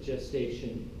 weeks of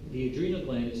gestation, the adrenal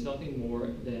gland is nothing more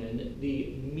than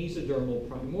the mesodermal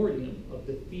primordium of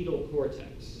the fetal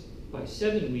cortex. By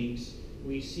 7 weeks,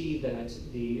 we see that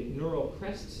the neural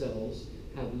crest cells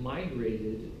have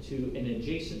migrated to an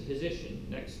adjacent position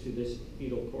next to this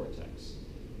fetal cortex.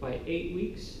 By 8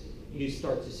 weeks, you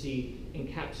start to see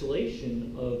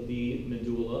encapsulation of the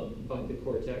medulla by the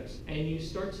cortex, and you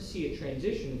start to see a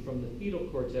transition from the fetal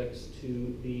cortex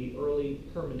to the early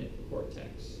permanent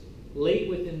cortex. Late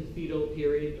within the fetal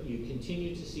period, you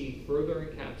continue to see further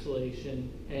encapsulation,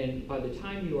 and by the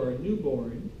time you are a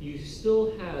newborn, you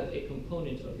still have a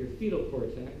component of your fetal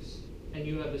cortex, and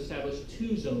you have established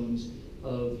two zones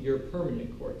of your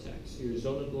permanent cortex, your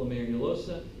zona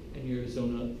glomerulosa and your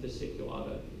zona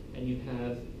fasciculata, and you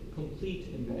have complete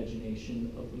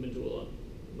invagination of the medulla.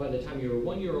 By the time you're a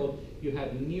 1 year old, you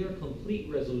have near complete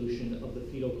resolution of the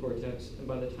fetal cortex, and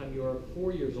by the time you are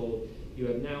 4 years old, you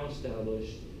have now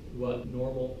established what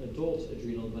normal adult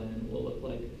adrenal gland will look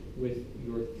like with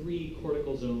your three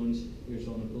cortical zones, your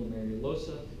zona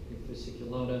glomerulosa, your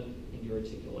fasciculata, and your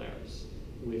reticularis,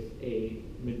 with a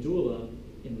medulla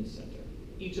in the center.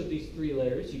 Each of these three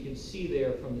layers, you can see they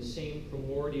are from the same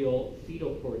primordial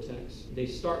fetal cortex. They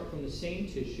start from the same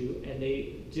tissue, and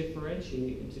they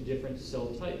differentiate into different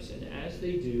cell types. And as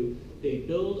they do, they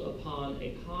build upon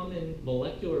a common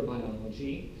molecular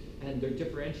biology, and their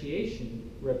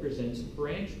differentiation represents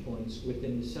branch points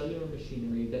within the cellular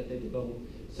machinery that they develop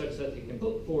such that they can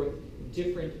put forth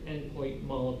different endpoint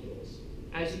molecules.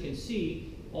 As you can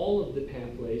see, all of the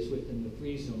pathways within the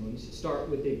three zones start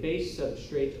with a base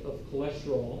substrate of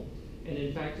cholesterol, and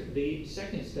in fact, the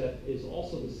second step is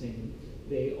also the same.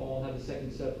 They all have a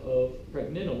second step of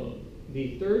pregnenolone.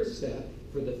 The third step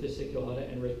for the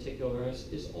fasciculata and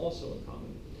reticularis is also in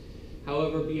common.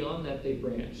 However, beyond that, they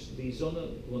branch. The zona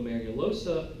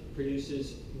glomerulosa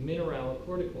produces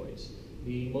mineralocorticoids,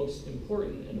 the most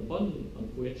important and abundant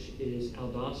of which is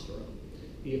aldosterone.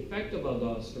 The effect of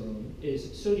aldosterone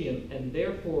is sodium and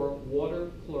therefore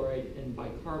water, chloride, and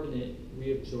bicarbonate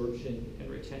reabsorption and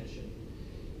retention.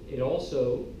 It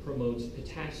also promotes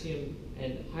potassium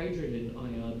and hydrogen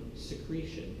ion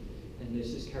secretion, and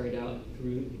this is carried out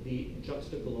through the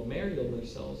juxtaglomerular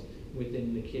cells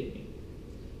within the kidney.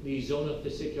 The zona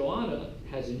fasciculata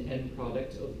has an end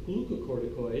product of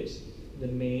glucocorticoids, the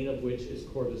main of which is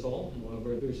cortisol.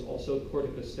 However, there's also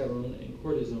corticosterone and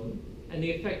cortisone. And the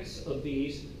effects of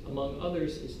these, among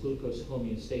others, is glucose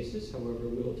homeostasis. However,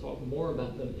 we will talk more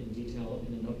about them in detail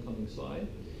in an upcoming slide.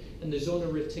 And the zona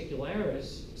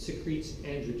reticularis secretes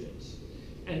androgens.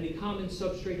 And the common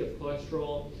substrate of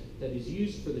cholesterol that is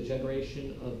used for the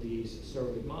generation of these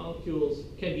steroid molecules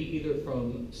can be either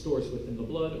from stores within the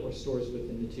blood or stores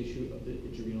within the tissue of the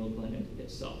adrenal gland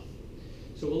itself.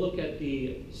 So we'll look at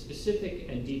the specific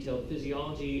and detailed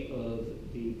physiology of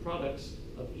the products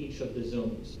of each of the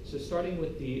zones. So starting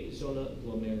with the zona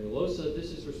glomerulosa,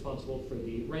 this is responsible for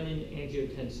the renin,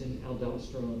 angiotensin,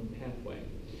 aldosterone pathway.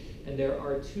 And there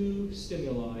are two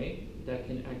stimuli that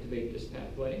can activate this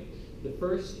pathway. The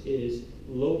first is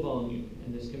low volume,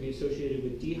 and this can be associated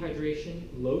with dehydration,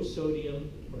 low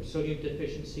sodium, or sodium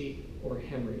deficiency, or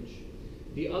hemorrhage.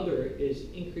 The other is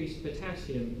increased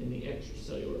potassium in the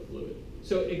extracellular fluid.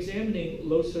 So examining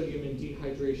low sodium and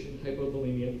dehydration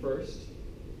hypovolemia first,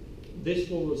 this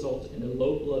will result in a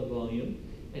low blood volume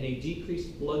and a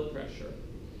decreased blood pressure.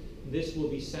 This will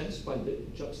be sensed by the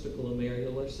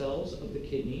juxtaglomerular cells of the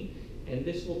kidney, and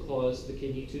this will cause the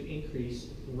kidney to increase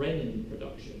renin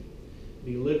production.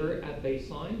 The liver at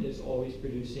baseline is always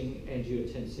producing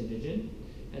angiotensinogen,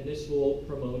 and this will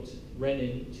promote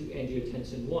renin to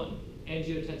angiotensin 1.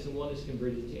 Angiotensin 1 is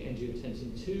converted to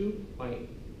angiotensin 2 by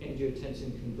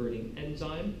angiotensin converting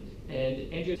enzyme,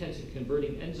 and angiotensin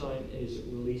converting enzyme is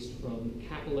released from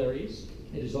capillaries.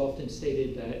 It is often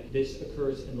stated that this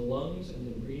occurs in the lungs, and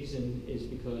the reason is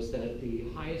because that the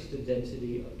highest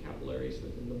density of capillaries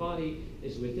within the body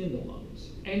is within the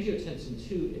lungs. Angiotensin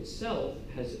 2 itself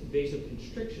has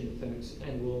vasoconstriction effects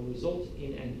and will result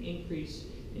in an increase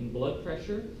in blood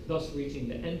pressure, thus reaching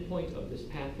the endpoint of this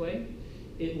pathway.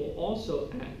 It will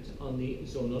also act on the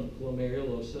zona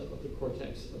glomerulosa of the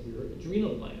cortex of your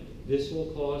adrenal gland. This will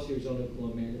cause your zona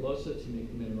glomerulosa to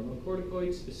make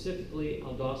mineralocorticoids, specifically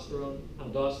aldosterone.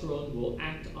 Aldosterone will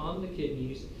act on the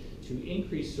kidneys to to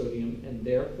increase sodium and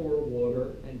therefore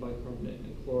water and bicarbonate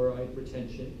and chloride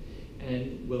retention,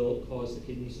 and will cause the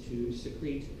kidneys to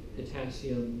secrete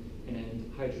potassium and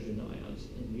hydrogen ions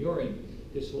in the urine.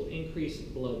 This will increase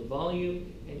blood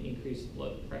volume and increase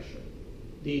blood pressure.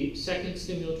 The second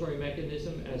stimulatory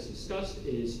mechanism, as discussed,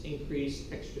 is increased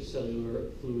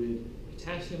extracellular fluid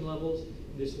potassium levels.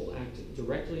 This will act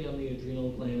directly on the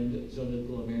adrenal gland zona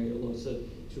glomerulosa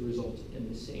to result in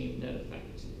the same net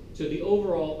effect. So the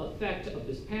overall effect of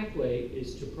this pathway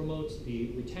is to promote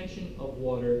the retention of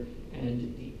water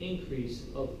and the increase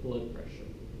of blood pressure.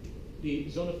 The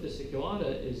zona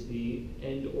fasciculata is the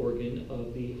end organ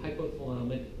of the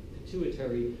hypothalamic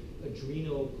pituitary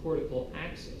adrenocortical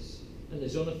axis, and the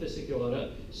zona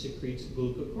fasciculata secretes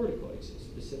glucocorticoids,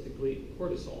 specifically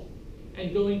cortisol.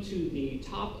 And going to the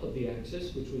top of the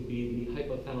axis, which would be the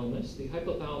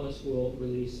hypothalamus will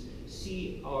release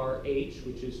CRH,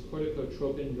 which is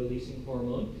corticotropin-releasing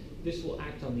hormone. This will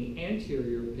act on the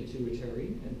anterior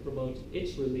pituitary and promote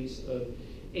its release of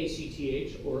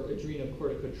ACTH, or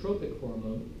adrenocorticotropic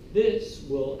hormone. This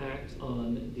will act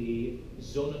on the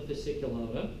zona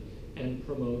fasciculata and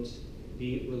promote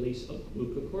the release of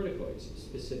glucocorticoids,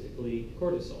 specifically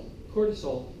cortisol.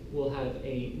 Cortisol will have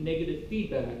a negative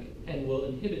feedback and will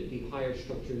inhibit the higher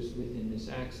structures within this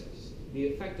axis. The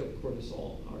effect of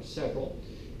cortisol are several,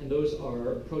 and those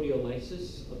are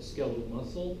proteolysis of skeletal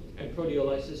muscle, and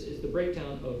proteolysis is the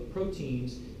breakdown of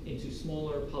proteins into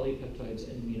smaller polypeptides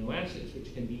and amino acids,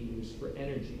 which can be used for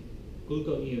energy.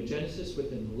 Gluconeogenesis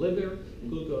within the liver.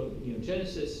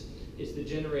 Gluconeogenesis is the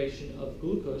generation of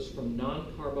glucose from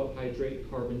non-carbohydrate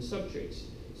carbon substrates,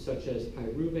 such as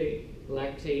pyruvate,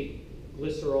 lactate,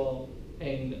 glycerol,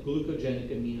 and glucogenic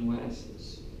amino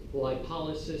acids.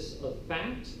 Lipolysis of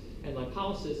fat, and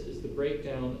lipolysis is the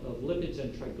breakdown of lipids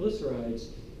and triglycerides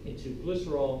into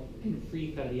glycerol and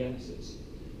free fatty acids,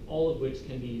 all of which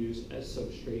can be used as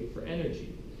substrate for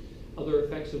energy. Other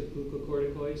effects of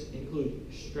glucocorticoids include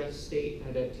stress state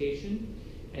adaptation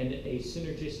and a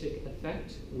synergistic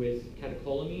effect with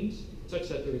catecholamines, such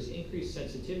that there is increased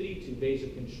sensitivity to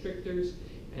vasoconstrictors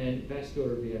and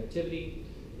vascular reactivity.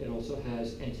 It also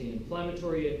has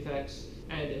anti-inflammatory effects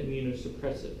and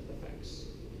immunosuppressive effects.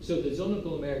 So the zona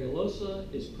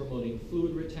glomerulosa is promoting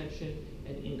fluid retention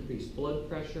and increased blood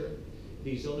pressure.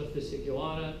 The zona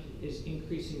fasciculata is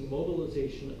increasing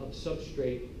mobilization of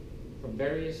substrate from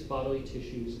various bodily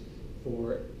tissues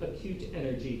for acute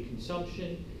energy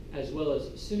consumption, as well as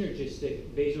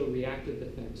synergistic vasoreactive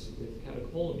effects with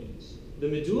catecholamines. The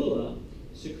medulla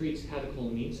secretes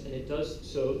catecholamines, and it does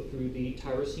so through the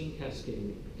tyrosine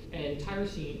cascade. And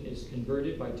tyrosine is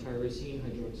converted by tyrosine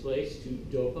hydroxylase to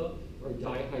DOPA, or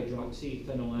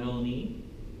dihydroxyphenylalanine.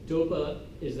 DOPA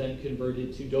is then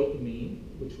converted to dopamine,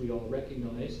 which we all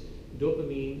recognize.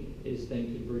 Dopamine is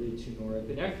then converted to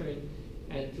norepinephrine,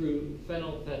 and through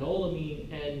phenylphenolamine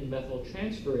and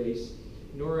methyltransferase,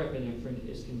 norepinephrine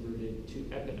is converted to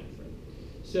epinephrine.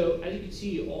 So as you can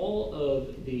see, all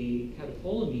of the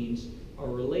catecholamines are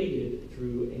related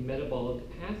through a metabolic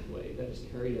pathway that is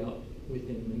carried out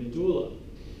within the medulla.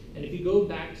 And if you go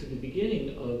back to the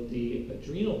beginning of the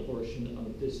adrenal portion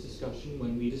of this discussion,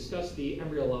 when we discussed the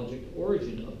embryologic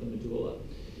origin of the medulla,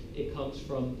 it comes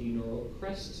from the neural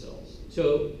crest cells.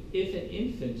 So if an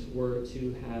infant were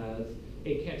to have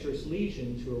a cancerous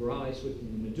lesion to arise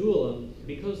within the medulla,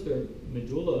 because their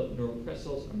medulla neural crest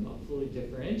cells are not fully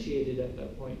differentiated at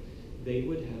that point, they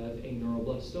would have a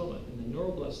neuroblastoma, and the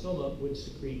neuroblastoma would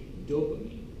secrete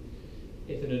dopamine.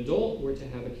 If an adult were to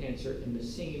have a cancer in the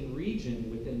same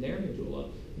region within their medulla,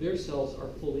 their cells are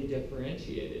fully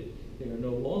differentiated. They are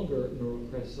no longer neural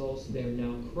crest cells, they are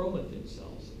now chromatin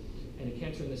cells. And a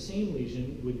cancer in the same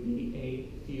lesion would be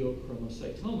a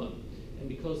pheochromocytoma. And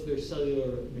because their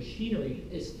cellular machinery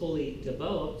is fully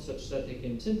developed such that they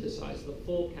can synthesize the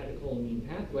full catecholamine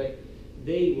pathway,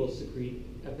 they will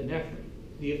secrete epinephrine.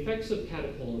 The effects of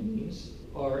catecholamines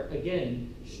are,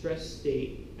 again, stress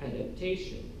state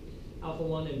adaptation.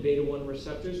 Alpha-1 and beta-1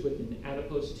 receptors within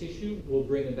adipose tissue will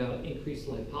bring about increased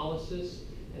lipolysis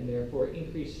and therefore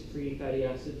increased free fatty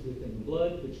acids within the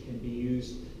blood, which can be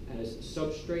used as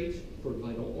substrate for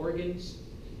vital organs.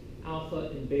 Alpha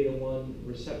and beta-1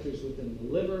 receptors within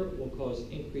the liver will cause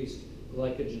increased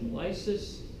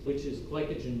glycogenolysis, which is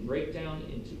glycogen breakdown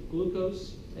into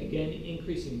glucose, again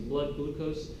increasing blood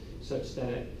glucose such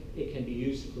that it can be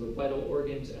used for vital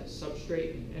organs as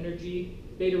substrate and energy.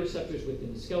 Beta receptors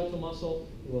within the skeletal muscle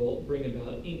will bring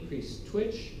about increased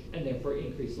twitch and therefore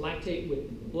increased lactate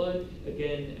within the blood,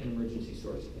 again an emergency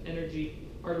source of energy.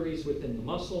 Arteries within the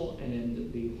muscle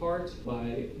and the heart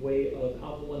by way of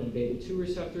alpha-1 and beta-2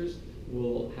 receptors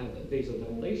will have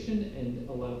vasodilation and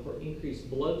allow for increased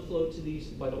blood flow to these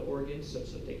vital organs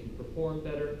such that they can perform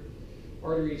better.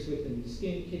 Arteries within the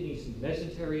skin, kidneys, and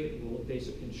mesentery will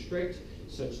vasoconstrict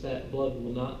such that blood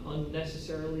will not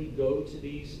unnecessarily go to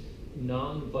these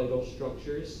non-vital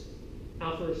structures.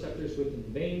 Alpha receptors within the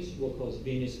veins will cause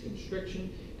venous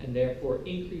constriction and therefore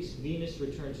increase venous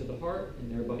return to the heart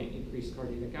and thereby increase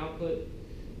cardiac output.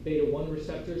 Beta-1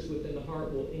 receptors within the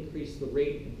heart will increase the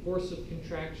rate and force of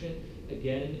contraction,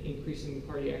 again increasing the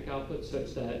cardiac output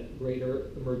such that greater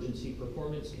emergency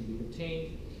performance can be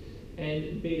obtained.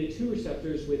 And beta-2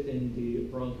 receptors within the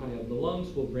bronchi of the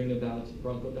lungs will bring about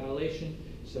bronchodilation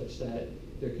such that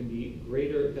there can be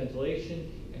greater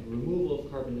ventilation and removal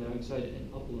of carbon dioxide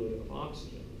and upload of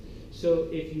oxygen. So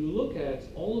if you look at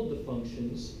all of the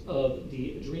functions of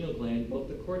the adrenal gland, both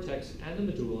the cortex and the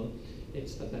medulla,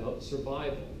 it's about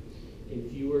survival.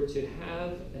 If you were to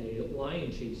have a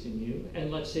lion chasing you,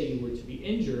 and let's say you were to be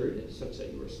injured, such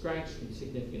that you were scratched and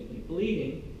significantly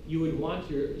bleeding, you would want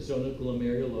your zona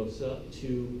glomerulosa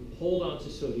to hold on to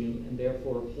sodium and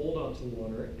therefore hold on to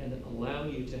water and allow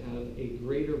you to have a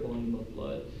greater volume of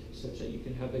blood, such that you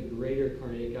can have a greater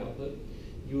cardiac output.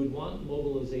 You would want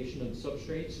mobilization of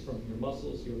substrates from your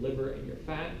muscles, your liver, and your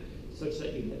fat, such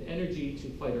that you had energy to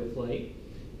fight or flight.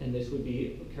 And this would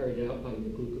be carried out by your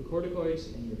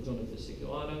glucocorticoids and your zona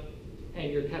fasciculata.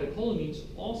 And your catecholamines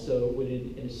also would,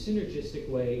 in a synergistic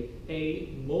way,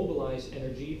 mobilize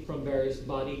energy from various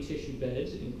body tissue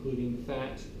beds, including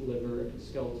fat, liver, and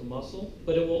skeletal muscle,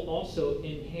 but it will also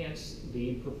enhance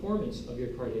the performance of your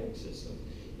cardiac system.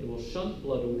 It will shunt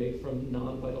blood away from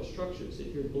non-vital structures.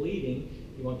 If you're bleeding,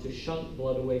 you want to shunt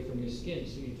blood away from your skin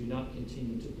so you do not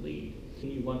continue to bleed.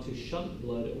 You want to shunt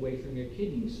blood away from your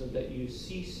kidneys so that you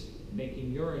cease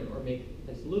making urine or make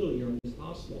as little urine as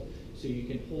possible so you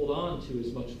can hold on to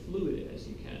as much fluid as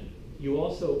you can. You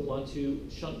also want to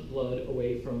shunt blood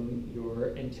away from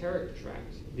your enteric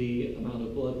tract. The amount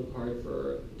of blood required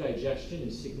for digestion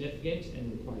is significant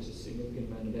and requires a significant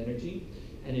amount of energy,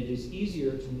 and it is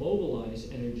easier to mobilize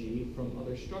energy from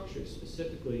other structures,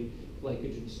 specifically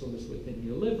glycogen stores within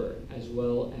your liver, as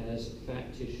well as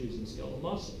fat tissues and skeletal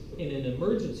muscle. In an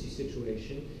emergency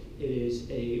situation, it is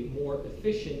a more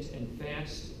efficient and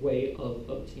fast way of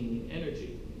obtaining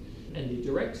energy. And the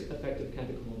direct effect of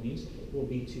catecholamines will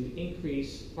be to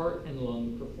increase heart and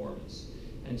lung performance.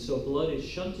 And so blood is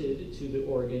shunted to the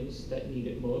organs that need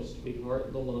it most, the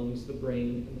heart, the lungs, the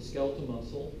brain, and the skeletal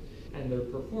muscle, and their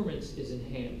performance is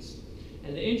enhanced.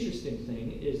 And the interesting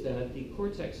thing is that the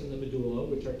cortex and the medulla,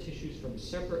 which are tissues from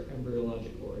separate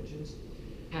embryologic origins,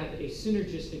 have a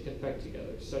synergistic effect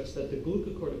together, such that the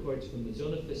glucocorticoids from the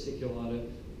zona fasciculata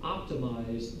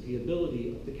optimize the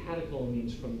ability of the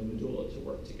catecholamines from the medulla to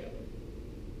work together.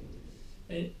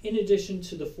 And in addition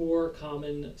to the 4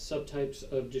 common subtypes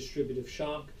of distributive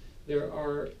shock, there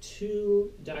are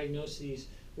 2 diagnoses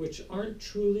which aren't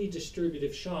truly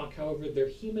distributive shock. However, their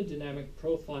hemodynamic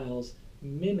profiles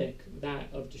mimic that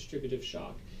of distributive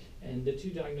shock. And the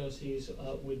 2 diagnoses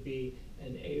would be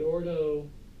an aortocaval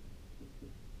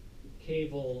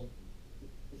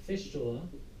fistula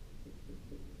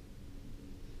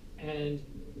and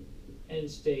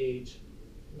end-stage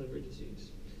liver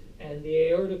disease. And the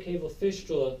aortocaval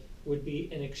fistula would be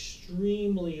an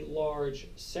extremely large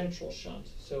central shunt.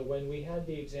 So when we had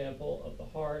the example of the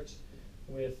heart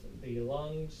with the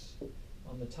lungs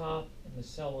on the top and the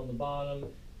cell on the bottom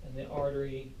and the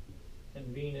artery and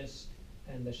venous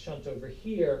and the shunt over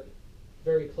here,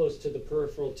 very close to the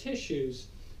peripheral tissues,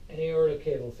 an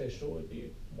aortocaval fistula would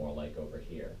be more like over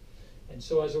here. And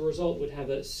so as a result would have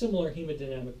a similar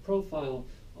hemodynamic profile,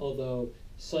 although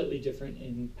slightly different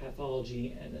in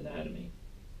pathology and anatomy.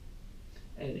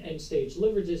 And end-stage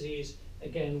liver disease,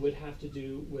 again, would have to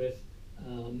do with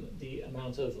the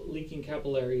amount of leaking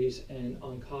capillaries and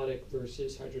oncotic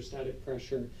versus hydrostatic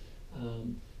pressure.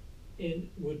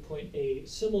 Would point a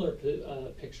similar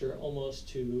picture almost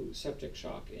to septic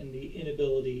shock in the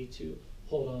inability to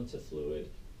hold on to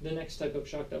fluid. The next type of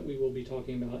shock that we will be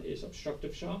talking about is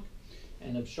obstructive shock.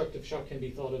 And obstructive shock can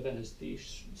be thought of as the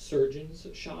surgeon's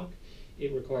shock.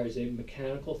 It requires a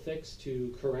mechanical fix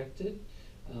to correct it.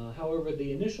 However,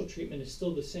 the initial treatment is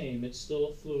still the same. It's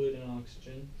still fluid and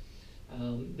oxygen.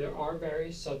 There are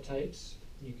various subtypes.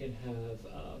 You can have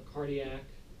cardiac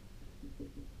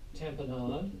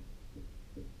tamponade.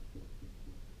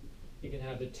 You can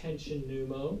have a tension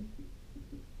pneumo.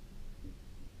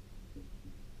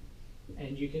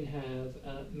 And you can have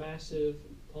massive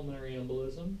pulmonary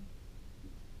embolism.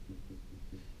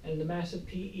 And the massive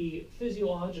PE,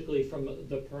 physiologically, from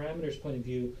the parameters point of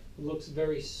view, looks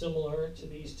very similar to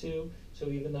these two. So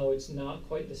even though it's not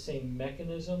quite the same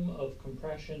mechanism of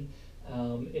compression,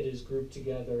 it is grouped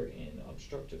together in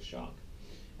obstructive shock.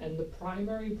 And the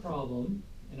primary problem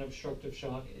in obstructive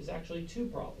shock is actually two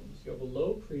problems. You have a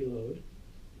low preload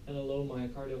and a low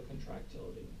myocardial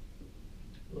contractility.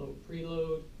 Low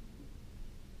preload,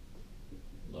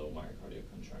 low myocardial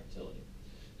contractility.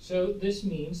 So this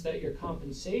means that your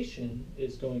compensation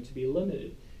is going to be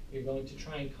limited. You're going to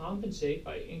try and compensate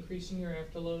by increasing your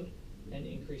afterload and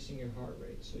increasing your heart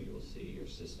rate. So you will see your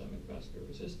systemic vascular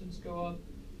resistance go up,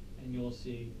 and you'll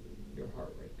see your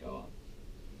heart rate go up.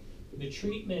 The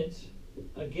treatment,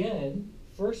 again,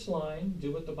 first line,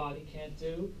 do what the body can't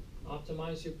do,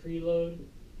 optimize your preload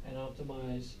and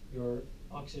optimize your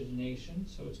oxygenation.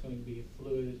 So it's going to be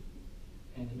fluid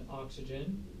and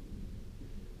oxygen.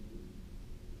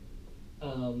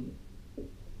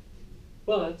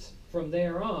 But from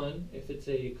there on, if it's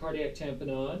a cardiac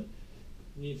tamponade,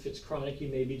 if it's chronic, you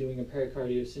may be doing a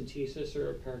pericardiocentesis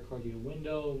or a pericardial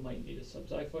window, might need a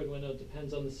subxiphoid window. It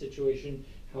depends on the situation,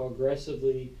 how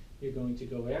aggressively you're going to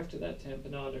go after that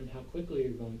tamponade and how quickly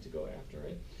you're going to go after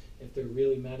it. If they're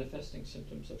really manifesting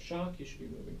symptoms of shock, you should be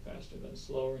moving faster than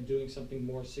slower and doing something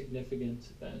more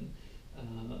significant than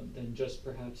just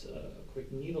perhaps a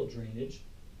quick needle drainage.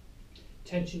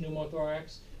 Tension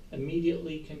pneumothorax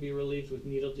immediately can be relieved with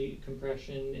needle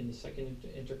decompression in the second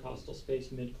intercostal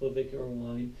space, mid-clavicular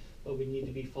line, but we need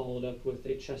to be followed up with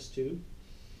a chest tube.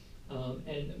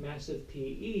 And massive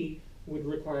PE would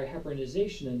require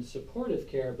heparinization and supportive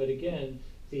care, but again,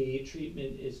 the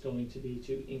treatment is going to be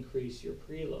to increase your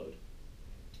preload.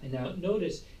 And now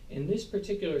notice, in this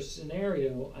particular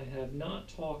scenario, I have not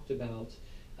talked about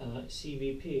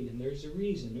CVP, and there's a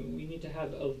reason. We need to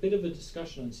have a bit of a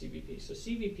discussion on CVP. So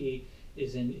CVP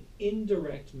is an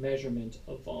indirect measurement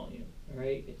of volume, all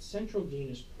right? It's central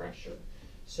venous pressure.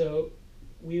 So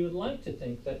we would like to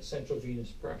think that central venous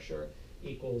pressure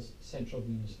equals central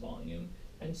venous volume,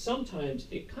 and sometimes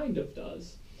it kind of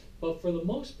does, but for the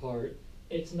most part,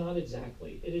 it's not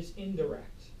exactly. It is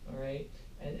indirect, all right?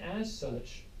 And as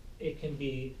such, it can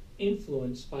be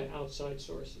influenced by outside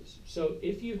sources. So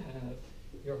if you have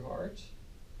your heart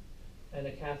and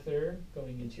a catheter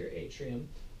going into your atrium,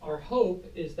 our hope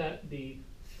is that the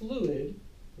fluid,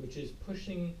 which is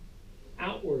pushing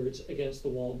outwards against the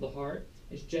wall of the heart,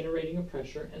 is generating a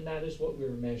pressure, and that is what we're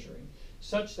measuring.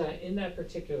 Such that in that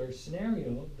particular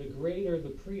scenario, the greater the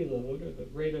preload or the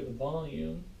greater the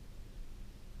volume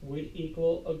would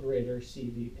equal a greater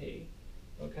CVP,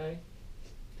 okay?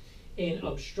 In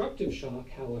obstructive shock,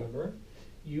 however,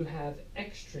 you have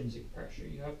extrinsic pressure.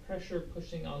 You have pressure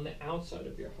pushing on the outside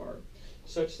of your heart,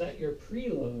 such that your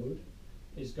preload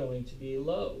is going to be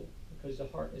low because the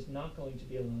heart is not going to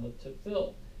be allowed to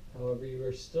fill. However, you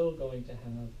are still going to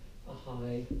have a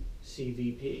high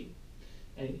CVP.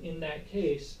 And in that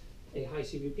case, a high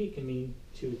CVP can mean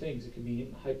two things. It can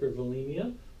mean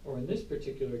hypervolemia, or in this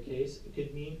particular case, it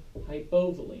could mean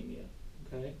hypovolemia,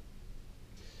 okay?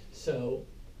 So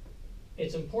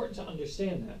it's important to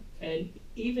understand that. And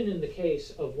even in the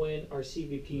case of when our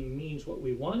CVP means what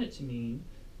we want it to mean,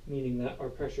 meaning that our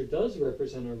pressure does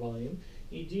represent our volume,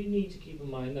 you do need to keep in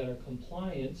mind that our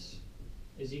compliance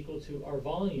is equal to our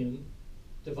volume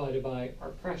divided by our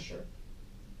pressure.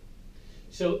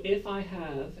 So if I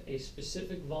have a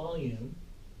specific volume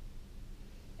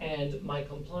and my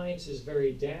compliance is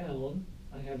very down,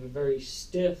 I have a very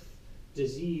stiff,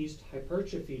 diseased,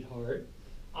 hypertrophied heart,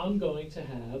 I'm going to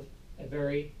have a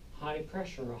very high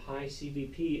pressure, a high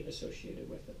CVP associated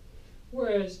with it.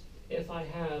 Whereas if I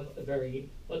have a very,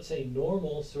 let's say,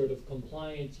 normal sort of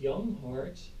compliant young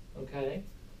heart, okay,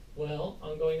 well,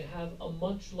 I'm going to have a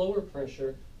much lower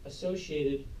pressure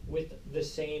associated with the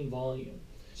same volume.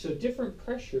 So different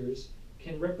pressures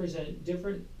can represent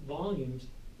different volumes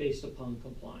based upon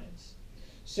compliance.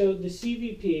 So the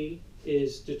CVP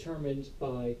is determined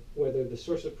by whether the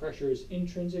source of pressure is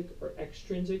intrinsic or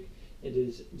extrinsic. It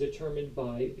is determined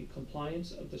by the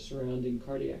compliance of the surrounding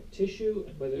cardiac tissue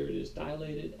and whether it is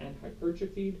dilated and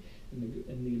hypertrophied,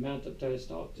 and the amount of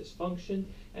diastolic dysfunction,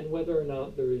 and whether or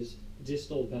not there is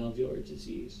distal valvular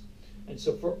disease. And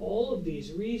so for all of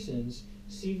these reasons,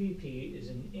 CVP is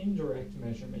an indirect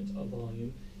measurement of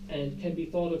volume and can be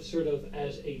thought of sort of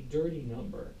as a dirty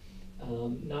number,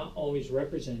 not always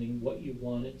representing what you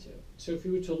want it to. So if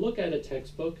you were to look at a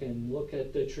textbook and look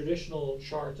at the traditional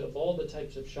chart of all the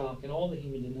types of shock and all the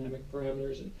hemodynamic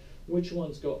parameters and which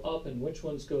ones go up and which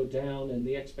ones go down and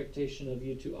the expectation of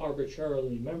you to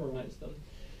arbitrarily memorize them,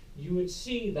 you would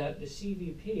see that the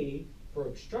CVP for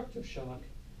obstructive shock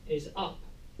is up.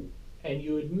 And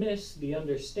you would miss the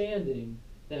understanding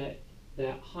that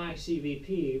that high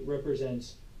CVP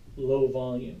represents low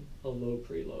volume, a low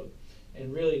preload.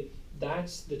 And really,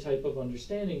 that's the type of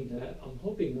understanding that I'm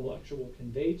hoping the lecture will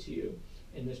convey to you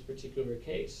in this particular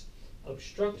case.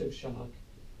 Obstructive shock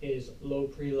is low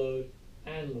preload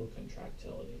and low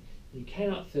contractility. You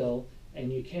cannot fill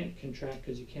and you can't contract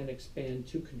because you can't expand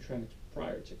to contract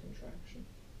prior to contraction.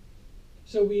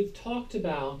 So we've talked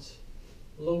about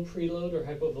low preload or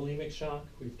hypovolemic shock.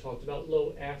 We've talked about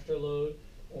low afterload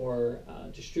or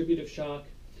distributive shock.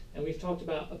 And we've talked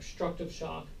about obstructive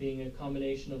shock being a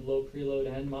combination of low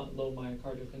preload and low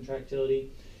myocardial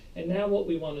contractility. And now what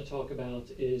we want to talk about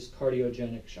is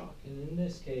cardiogenic shock. And in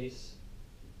this case,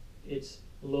 it's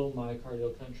low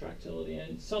myocardial contractility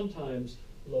and sometimes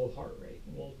low heart rate.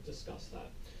 And we'll discuss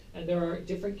that. And there are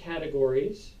different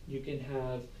categories. You can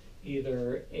have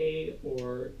either A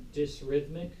or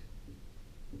dysrhythmic.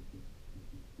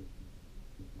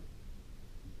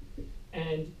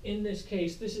 And in this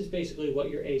case, this is basically what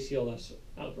your ACLS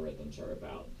algorithms are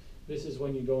about. This is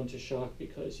when you go into shock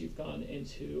because you've gone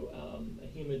into a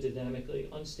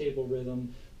hemodynamically unstable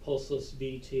rhythm, pulseless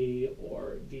VT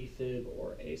or VFib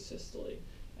or asystole.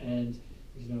 And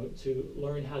to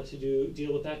learn how to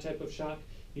deal with that type of shock,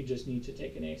 you just need to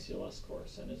take an ACLS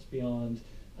course, and it's beyond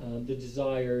the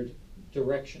desired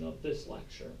direction of this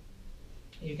lecture.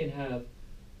 You can have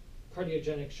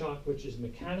cardiogenic shock, which is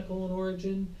mechanical in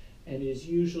origin, and is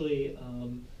usually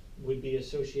would be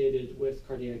associated with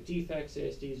cardiac defects,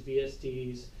 ASDs,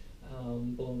 VSDs,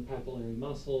 blown papillary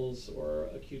muscles, or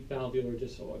acute valvular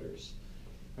disorders,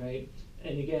 right?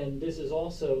 And again, this is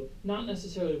also not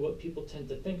necessarily what people tend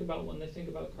to think about when they think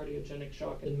about cardiogenic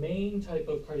shock. The main type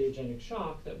of cardiogenic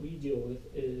shock that we deal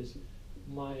with is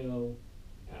myopathic.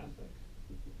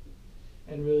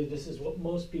 And really, this is what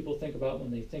most people think about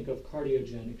when they think of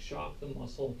cardiogenic shock, the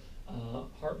muscle,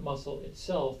 heart muscle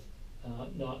itself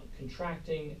not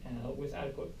contracting with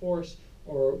adequate force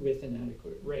or with an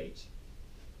adequate rate.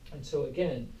 And so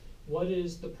again, what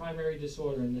is the primary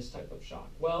disorder in this type of shock?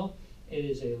 Well, it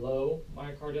is a low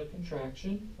myocardial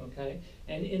contraction, okay?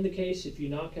 And in the case, if you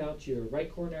knock out your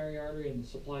right coronary artery and the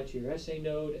supply to your SA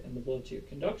node and the blood to your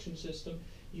conduction system,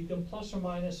 you can plus or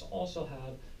minus also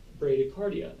have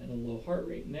bradycardia and a low heart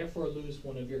rate, and therefore lose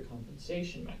one of your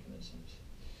compensation mechanisms.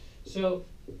 So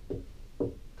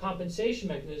compensation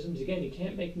mechanisms, again, you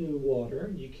can't make new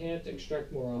water, you can't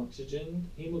extract more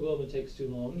oxygen, hemoglobin takes too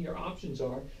long. Your options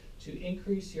are to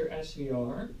increase your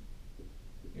SVR,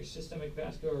 your systemic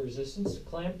vascular resistance, to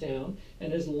clamp down,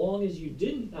 and as long as you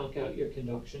didn't knock out your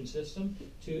conduction system,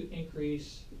 to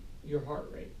increase your heart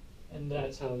rate. And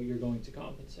that's how you're going to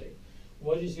compensate.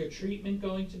 What is your treatment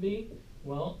going to be?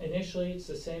 Well, initially it's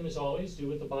the same as always. Do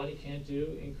what the body can't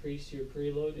do. Increase your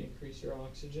preload, increase your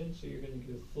oxygen. So you're going to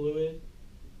give fluid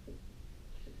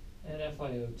and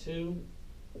FiO2,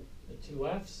 the two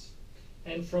Fs.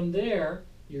 And from there,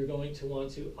 you're going to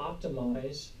want to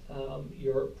optimize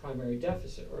your primary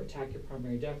deficit, or attack your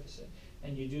primary deficit.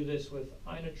 And you do this with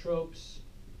inotropes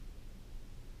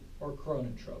or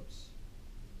chronotropes.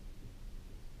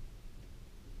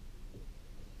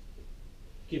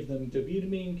 Give them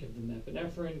dobutamine, give them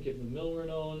epinephrine, give them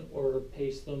milrinone, or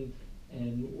pace them,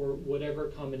 or whatever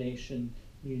combination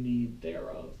you need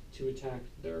thereof to attack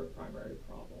their primary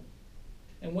problem.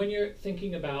 And when you're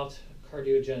thinking about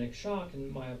cardiogenic shock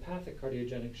and myopathic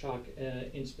cardiogenic shock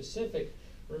in specific,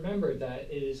 remember that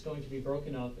it is going to be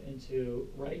broken up into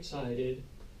right-sided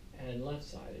and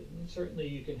left-sided. And certainly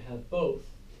you can have both.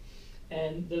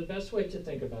 And the best way to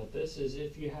think about this is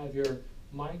if you have your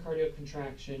myocardial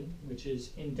contraction, which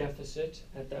is in deficit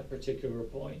at that particular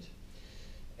point,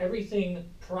 everything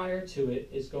prior to it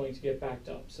is going to get backed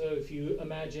up. So if you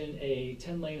imagine a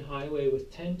 10-lane highway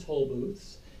with 10 toll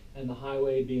booths, and the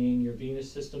highway being your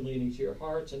venous system leading to your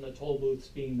heart, and the toll booths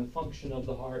being the function of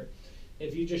the heart,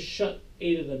 if you just shut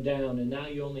 8 of them down and now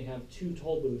you only have 2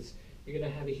 toll booths, you're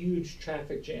going to have a huge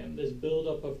traffic jam, this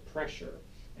buildup of pressure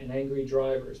and angry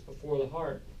drivers before the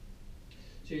heart.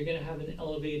 So you're going to have an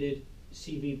elevated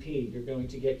CVP. You're going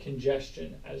to get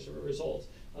congestion as a result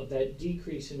of that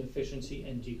decrease in efficiency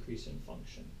and decrease in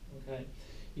function. Okay?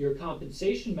 Your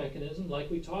compensation mechanism, like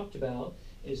we talked about,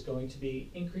 is going to be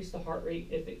increase the heart rate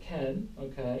if it can,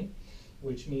 okay,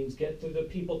 which means get the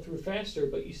people through faster,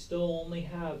 but you still only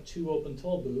have 2 open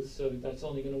toll booths, so that's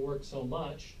only going to work so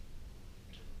much.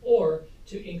 Or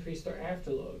to increase their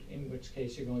afterload, in which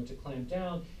case you're going to clamp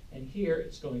down, and here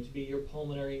it's going to be your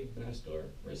pulmonary vascular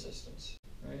resistance,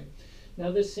 right?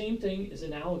 Now this same thing is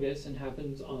analogous and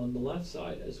happens on the left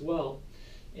side as well.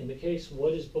 In the case,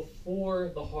 what is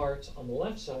before the heart on the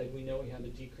left side, we know we have a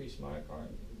decreased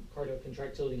cardiac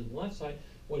contractility on the left side.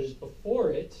 What is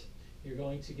before it, you're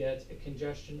going to get a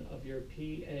congestion of your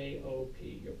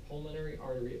PAOP, your pulmonary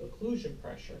artery occlusion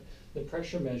pressure, the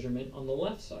pressure measurement on the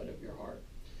left side of your heart.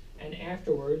 And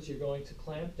afterwards, you're going to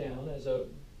clamp down as a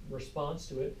response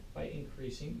to it by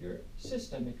increasing your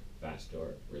systemic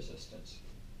vascular resistance.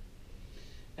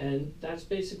 And that's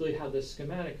basically how this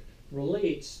schematic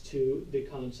relates to the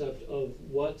concept of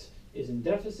what is in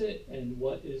deficit and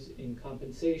what is in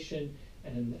compensation,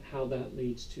 and how that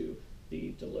leads to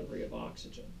the delivery of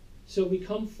oxygen. So we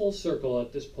come full circle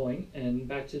at this point and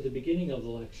back to the beginning of the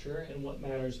lecture and what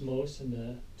matters most in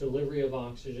the delivery of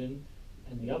oxygen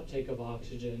and the uptake of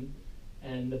oxygen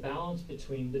and the balance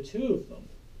between the two of them,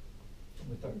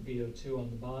 with our VO2 on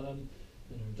the bottom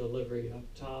and our delivery up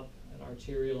top, and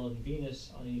arterial and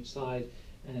venous on each side,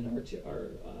 and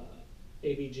our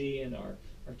ABG and our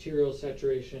arterial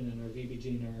saturation and our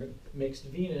VBG and our mixed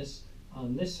venous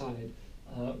on this side,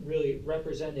 really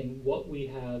representing what we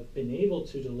have been able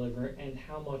to deliver and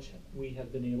how much we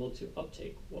have been able to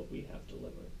uptake what we have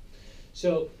delivered.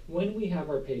 So when we have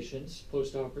our patients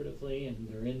postoperatively and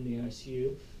they're in the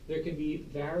ICU, there can be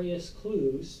various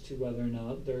clues to whether or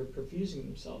not they're perfusing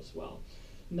themselves well.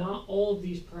 Not all of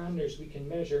these parameters we can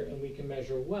measure, and we can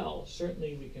measure well.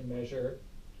 Certainly we can measure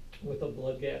with a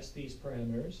blood gas these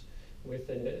parameters. With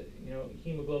a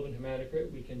hemoglobin hematocrit,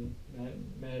 we can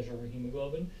measure our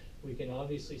hemoglobin. We can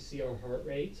obviously see our heart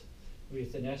rate.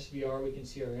 With an SVR, we can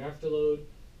see our afterload.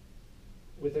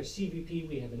 With our CVP,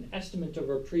 we have an estimate of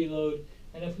our preload.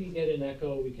 And if we get an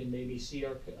echo, we can maybe see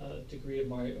our degree of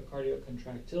myocardial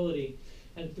contractility.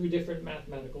 And through different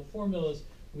mathematical formulas,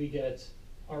 we get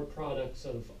our products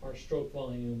of our stroke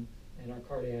volume and our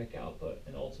cardiac output,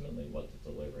 and ultimately what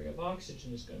the delivery of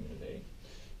oxygen is going to be.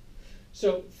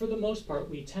 So for the most part,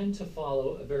 we tend to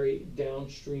follow a very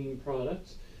downstream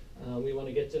product. We want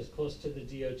to get as close to the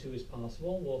DO2 as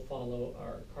possible. We'll follow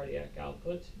our cardiac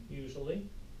output usually,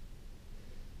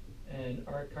 and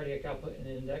our cardiac output and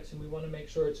index, and we want to make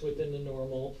sure it's within the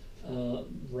normal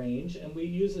range. And we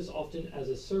use this often as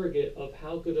a surrogate of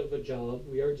how good of a job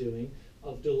we are doing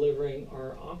of delivering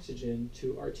our oxygen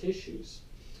to our tissues.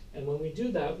 And when we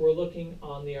do that, we're looking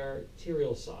on the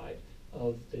arterial side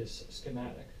of this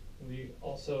schematic. We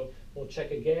also will check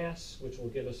a gas, which will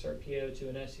give us our PaO2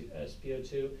 and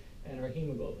SpO2 and our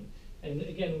hemoglobin. And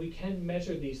again, we can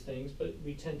measure these things, but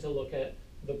we tend to look at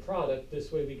the product.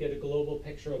 This way we get a global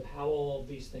picture of how all of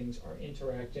these things are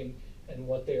interacting and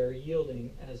what they are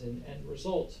yielding as an end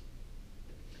result.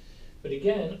 But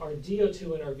again, our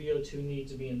DO2 and our VO2 need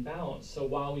to be in balance. So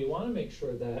while we want to make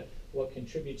sure that what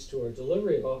contributes to our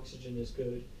delivery of oxygen is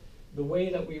good, the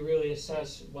way that we really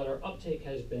assess what our uptake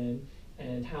has been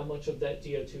and how much of that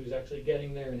DO2 is actually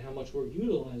getting there and how much we're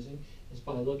utilizing is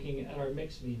by looking at our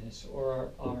mixed venous or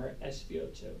our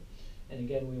SVO2. And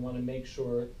again, we want to make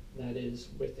sure that is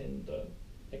within the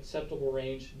acceptable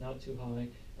range, not too high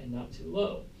and not too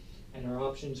low. And our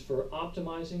options for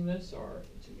optimizing this are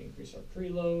to increase our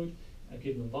preload,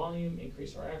 give them volume,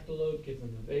 increase our afterload, give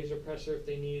them a vasopressor if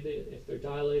they need it, if they're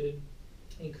dilated,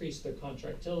 increase their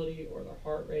contractility or their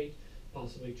heart rate,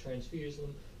 possibly transfuse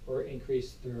them, or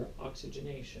increase their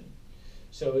oxygenation.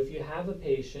 So if you have a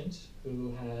patient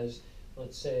who has,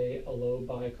 let's say, a low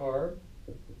bicarb,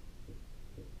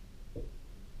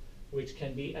 which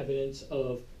can be evidence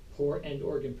of poor end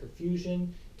organ perfusion,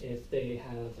 if they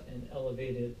have an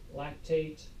elevated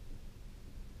lactate,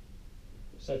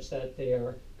 such that they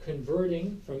are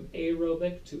converting from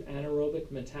aerobic to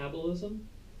anaerobic metabolism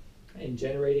and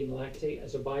generating lactate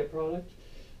as a byproduct,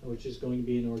 which is going to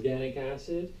be an organic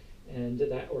acid, and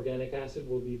that organic acid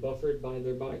will be buffered by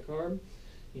their bicarb.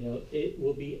 It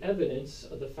will be evidence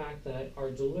of the fact that our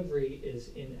delivery is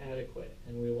inadequate,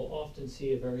 and we will often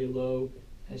see a very low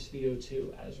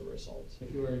SVO2 as a result.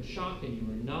 If you are in shock and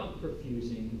you are not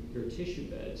perfusing your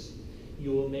tissue beds,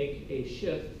 you will make a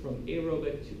shift from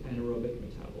aerobic to anaerobic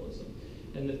metabolism.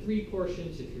 And the three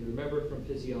portions, if you remember from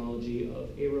physiology, of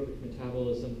aerobic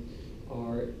metabolism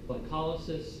are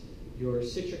glycolysis, your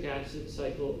citric acid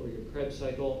cycle or your Krebs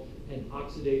cycle, and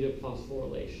oxidative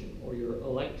phosphorylation or your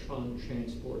electron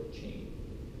transport chain.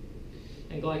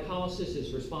 And glycolysis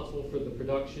is responsible for the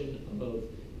production of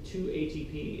 2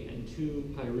 ATP and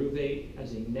 2 pyruvate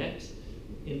as a net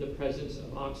in the presence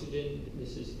of oxygen.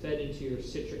 This is fed into your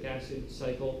citric acid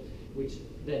cycle, which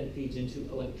then feeds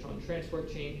into electron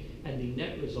transport chain, and the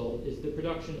net result is the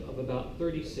production of about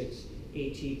 36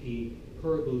 ATP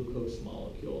per glucose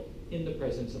molecule in the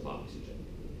presence of oxygen.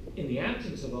 In the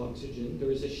absence of oxygen,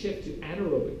 there is a shift to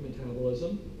anaerobic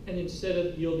metabolism, And instead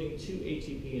of yielding 2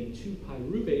 ATP and 2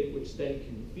 pyruvate, which then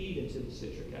can feed into the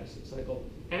citric acid cycle,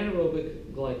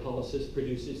 anaerobic glycolysis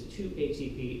produces 2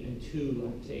 ATP and 2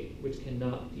 lactate, which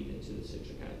cannot feed into the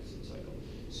citric acid cycle.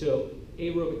 So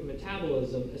aerobic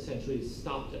metabolism essentially is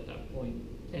stopped at that point,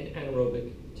 and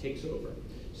anaerobic takes over.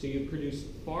 So you produce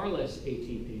far less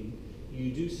ATP,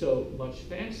 you do so much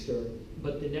faster,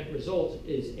 but the net result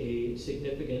is a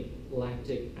significant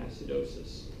lactic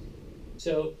acidosis.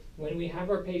 So when we have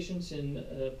our patients in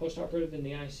postoperative in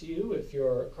the ICU, if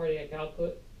your cardiac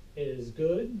output is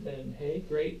good, then hey,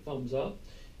 great, thumbs up.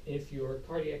 If your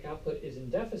cardiac output is in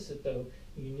deficit, though,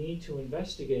 you need to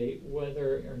investigate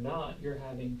whether or not you're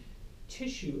having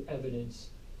tissue evidence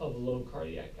of low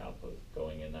cardiac output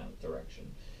going in that direction.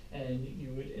 And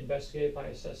you would investigate by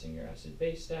assessing your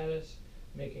acid-base status,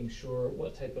 making sure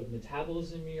what type of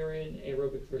metabolism you're in,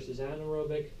 aerobic versus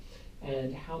anaerobic,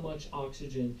 and how much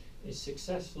oxygen is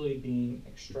successfully being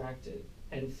extracted.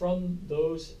 And from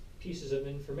those pieces of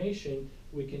information,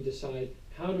 we can decide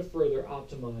how to further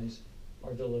optimize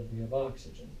our delivery of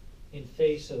oxygen in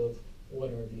face of what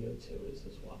our VO2 is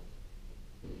as well.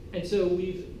 And so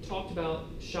we've talked about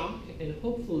shock and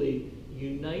hopefully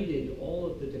united all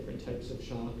of the different types of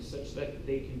shock such that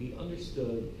they can be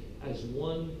understood as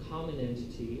one common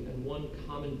entity and one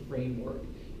common framework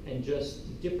and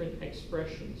just different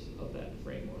expressions of that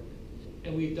framework.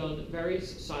 And we've done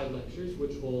various side lectures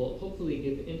which will hopefully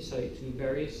give insight to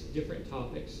various different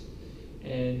topics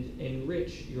and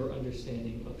enrich your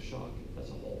understanding of shock as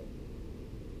a whole.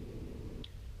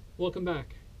 Welcome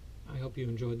back. I hope you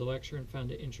enjoyed the lecture and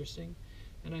found it interesting,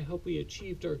 and I hope we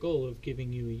achieved our goal of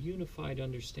giving you a unified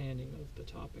understanding of the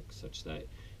topic such that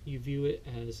you view it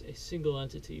as a single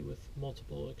entity with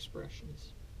multiple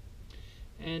expressions.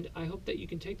 And I hope that you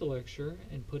can take the lecture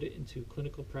and put it into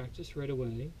clinical practice right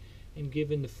away, and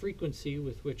given the frequency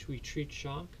with which we treat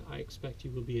shock, I expect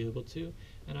you will be able to,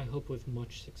 and I hope with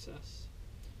much success.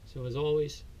 So as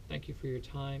always, thank you for your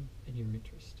time and your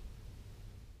interest.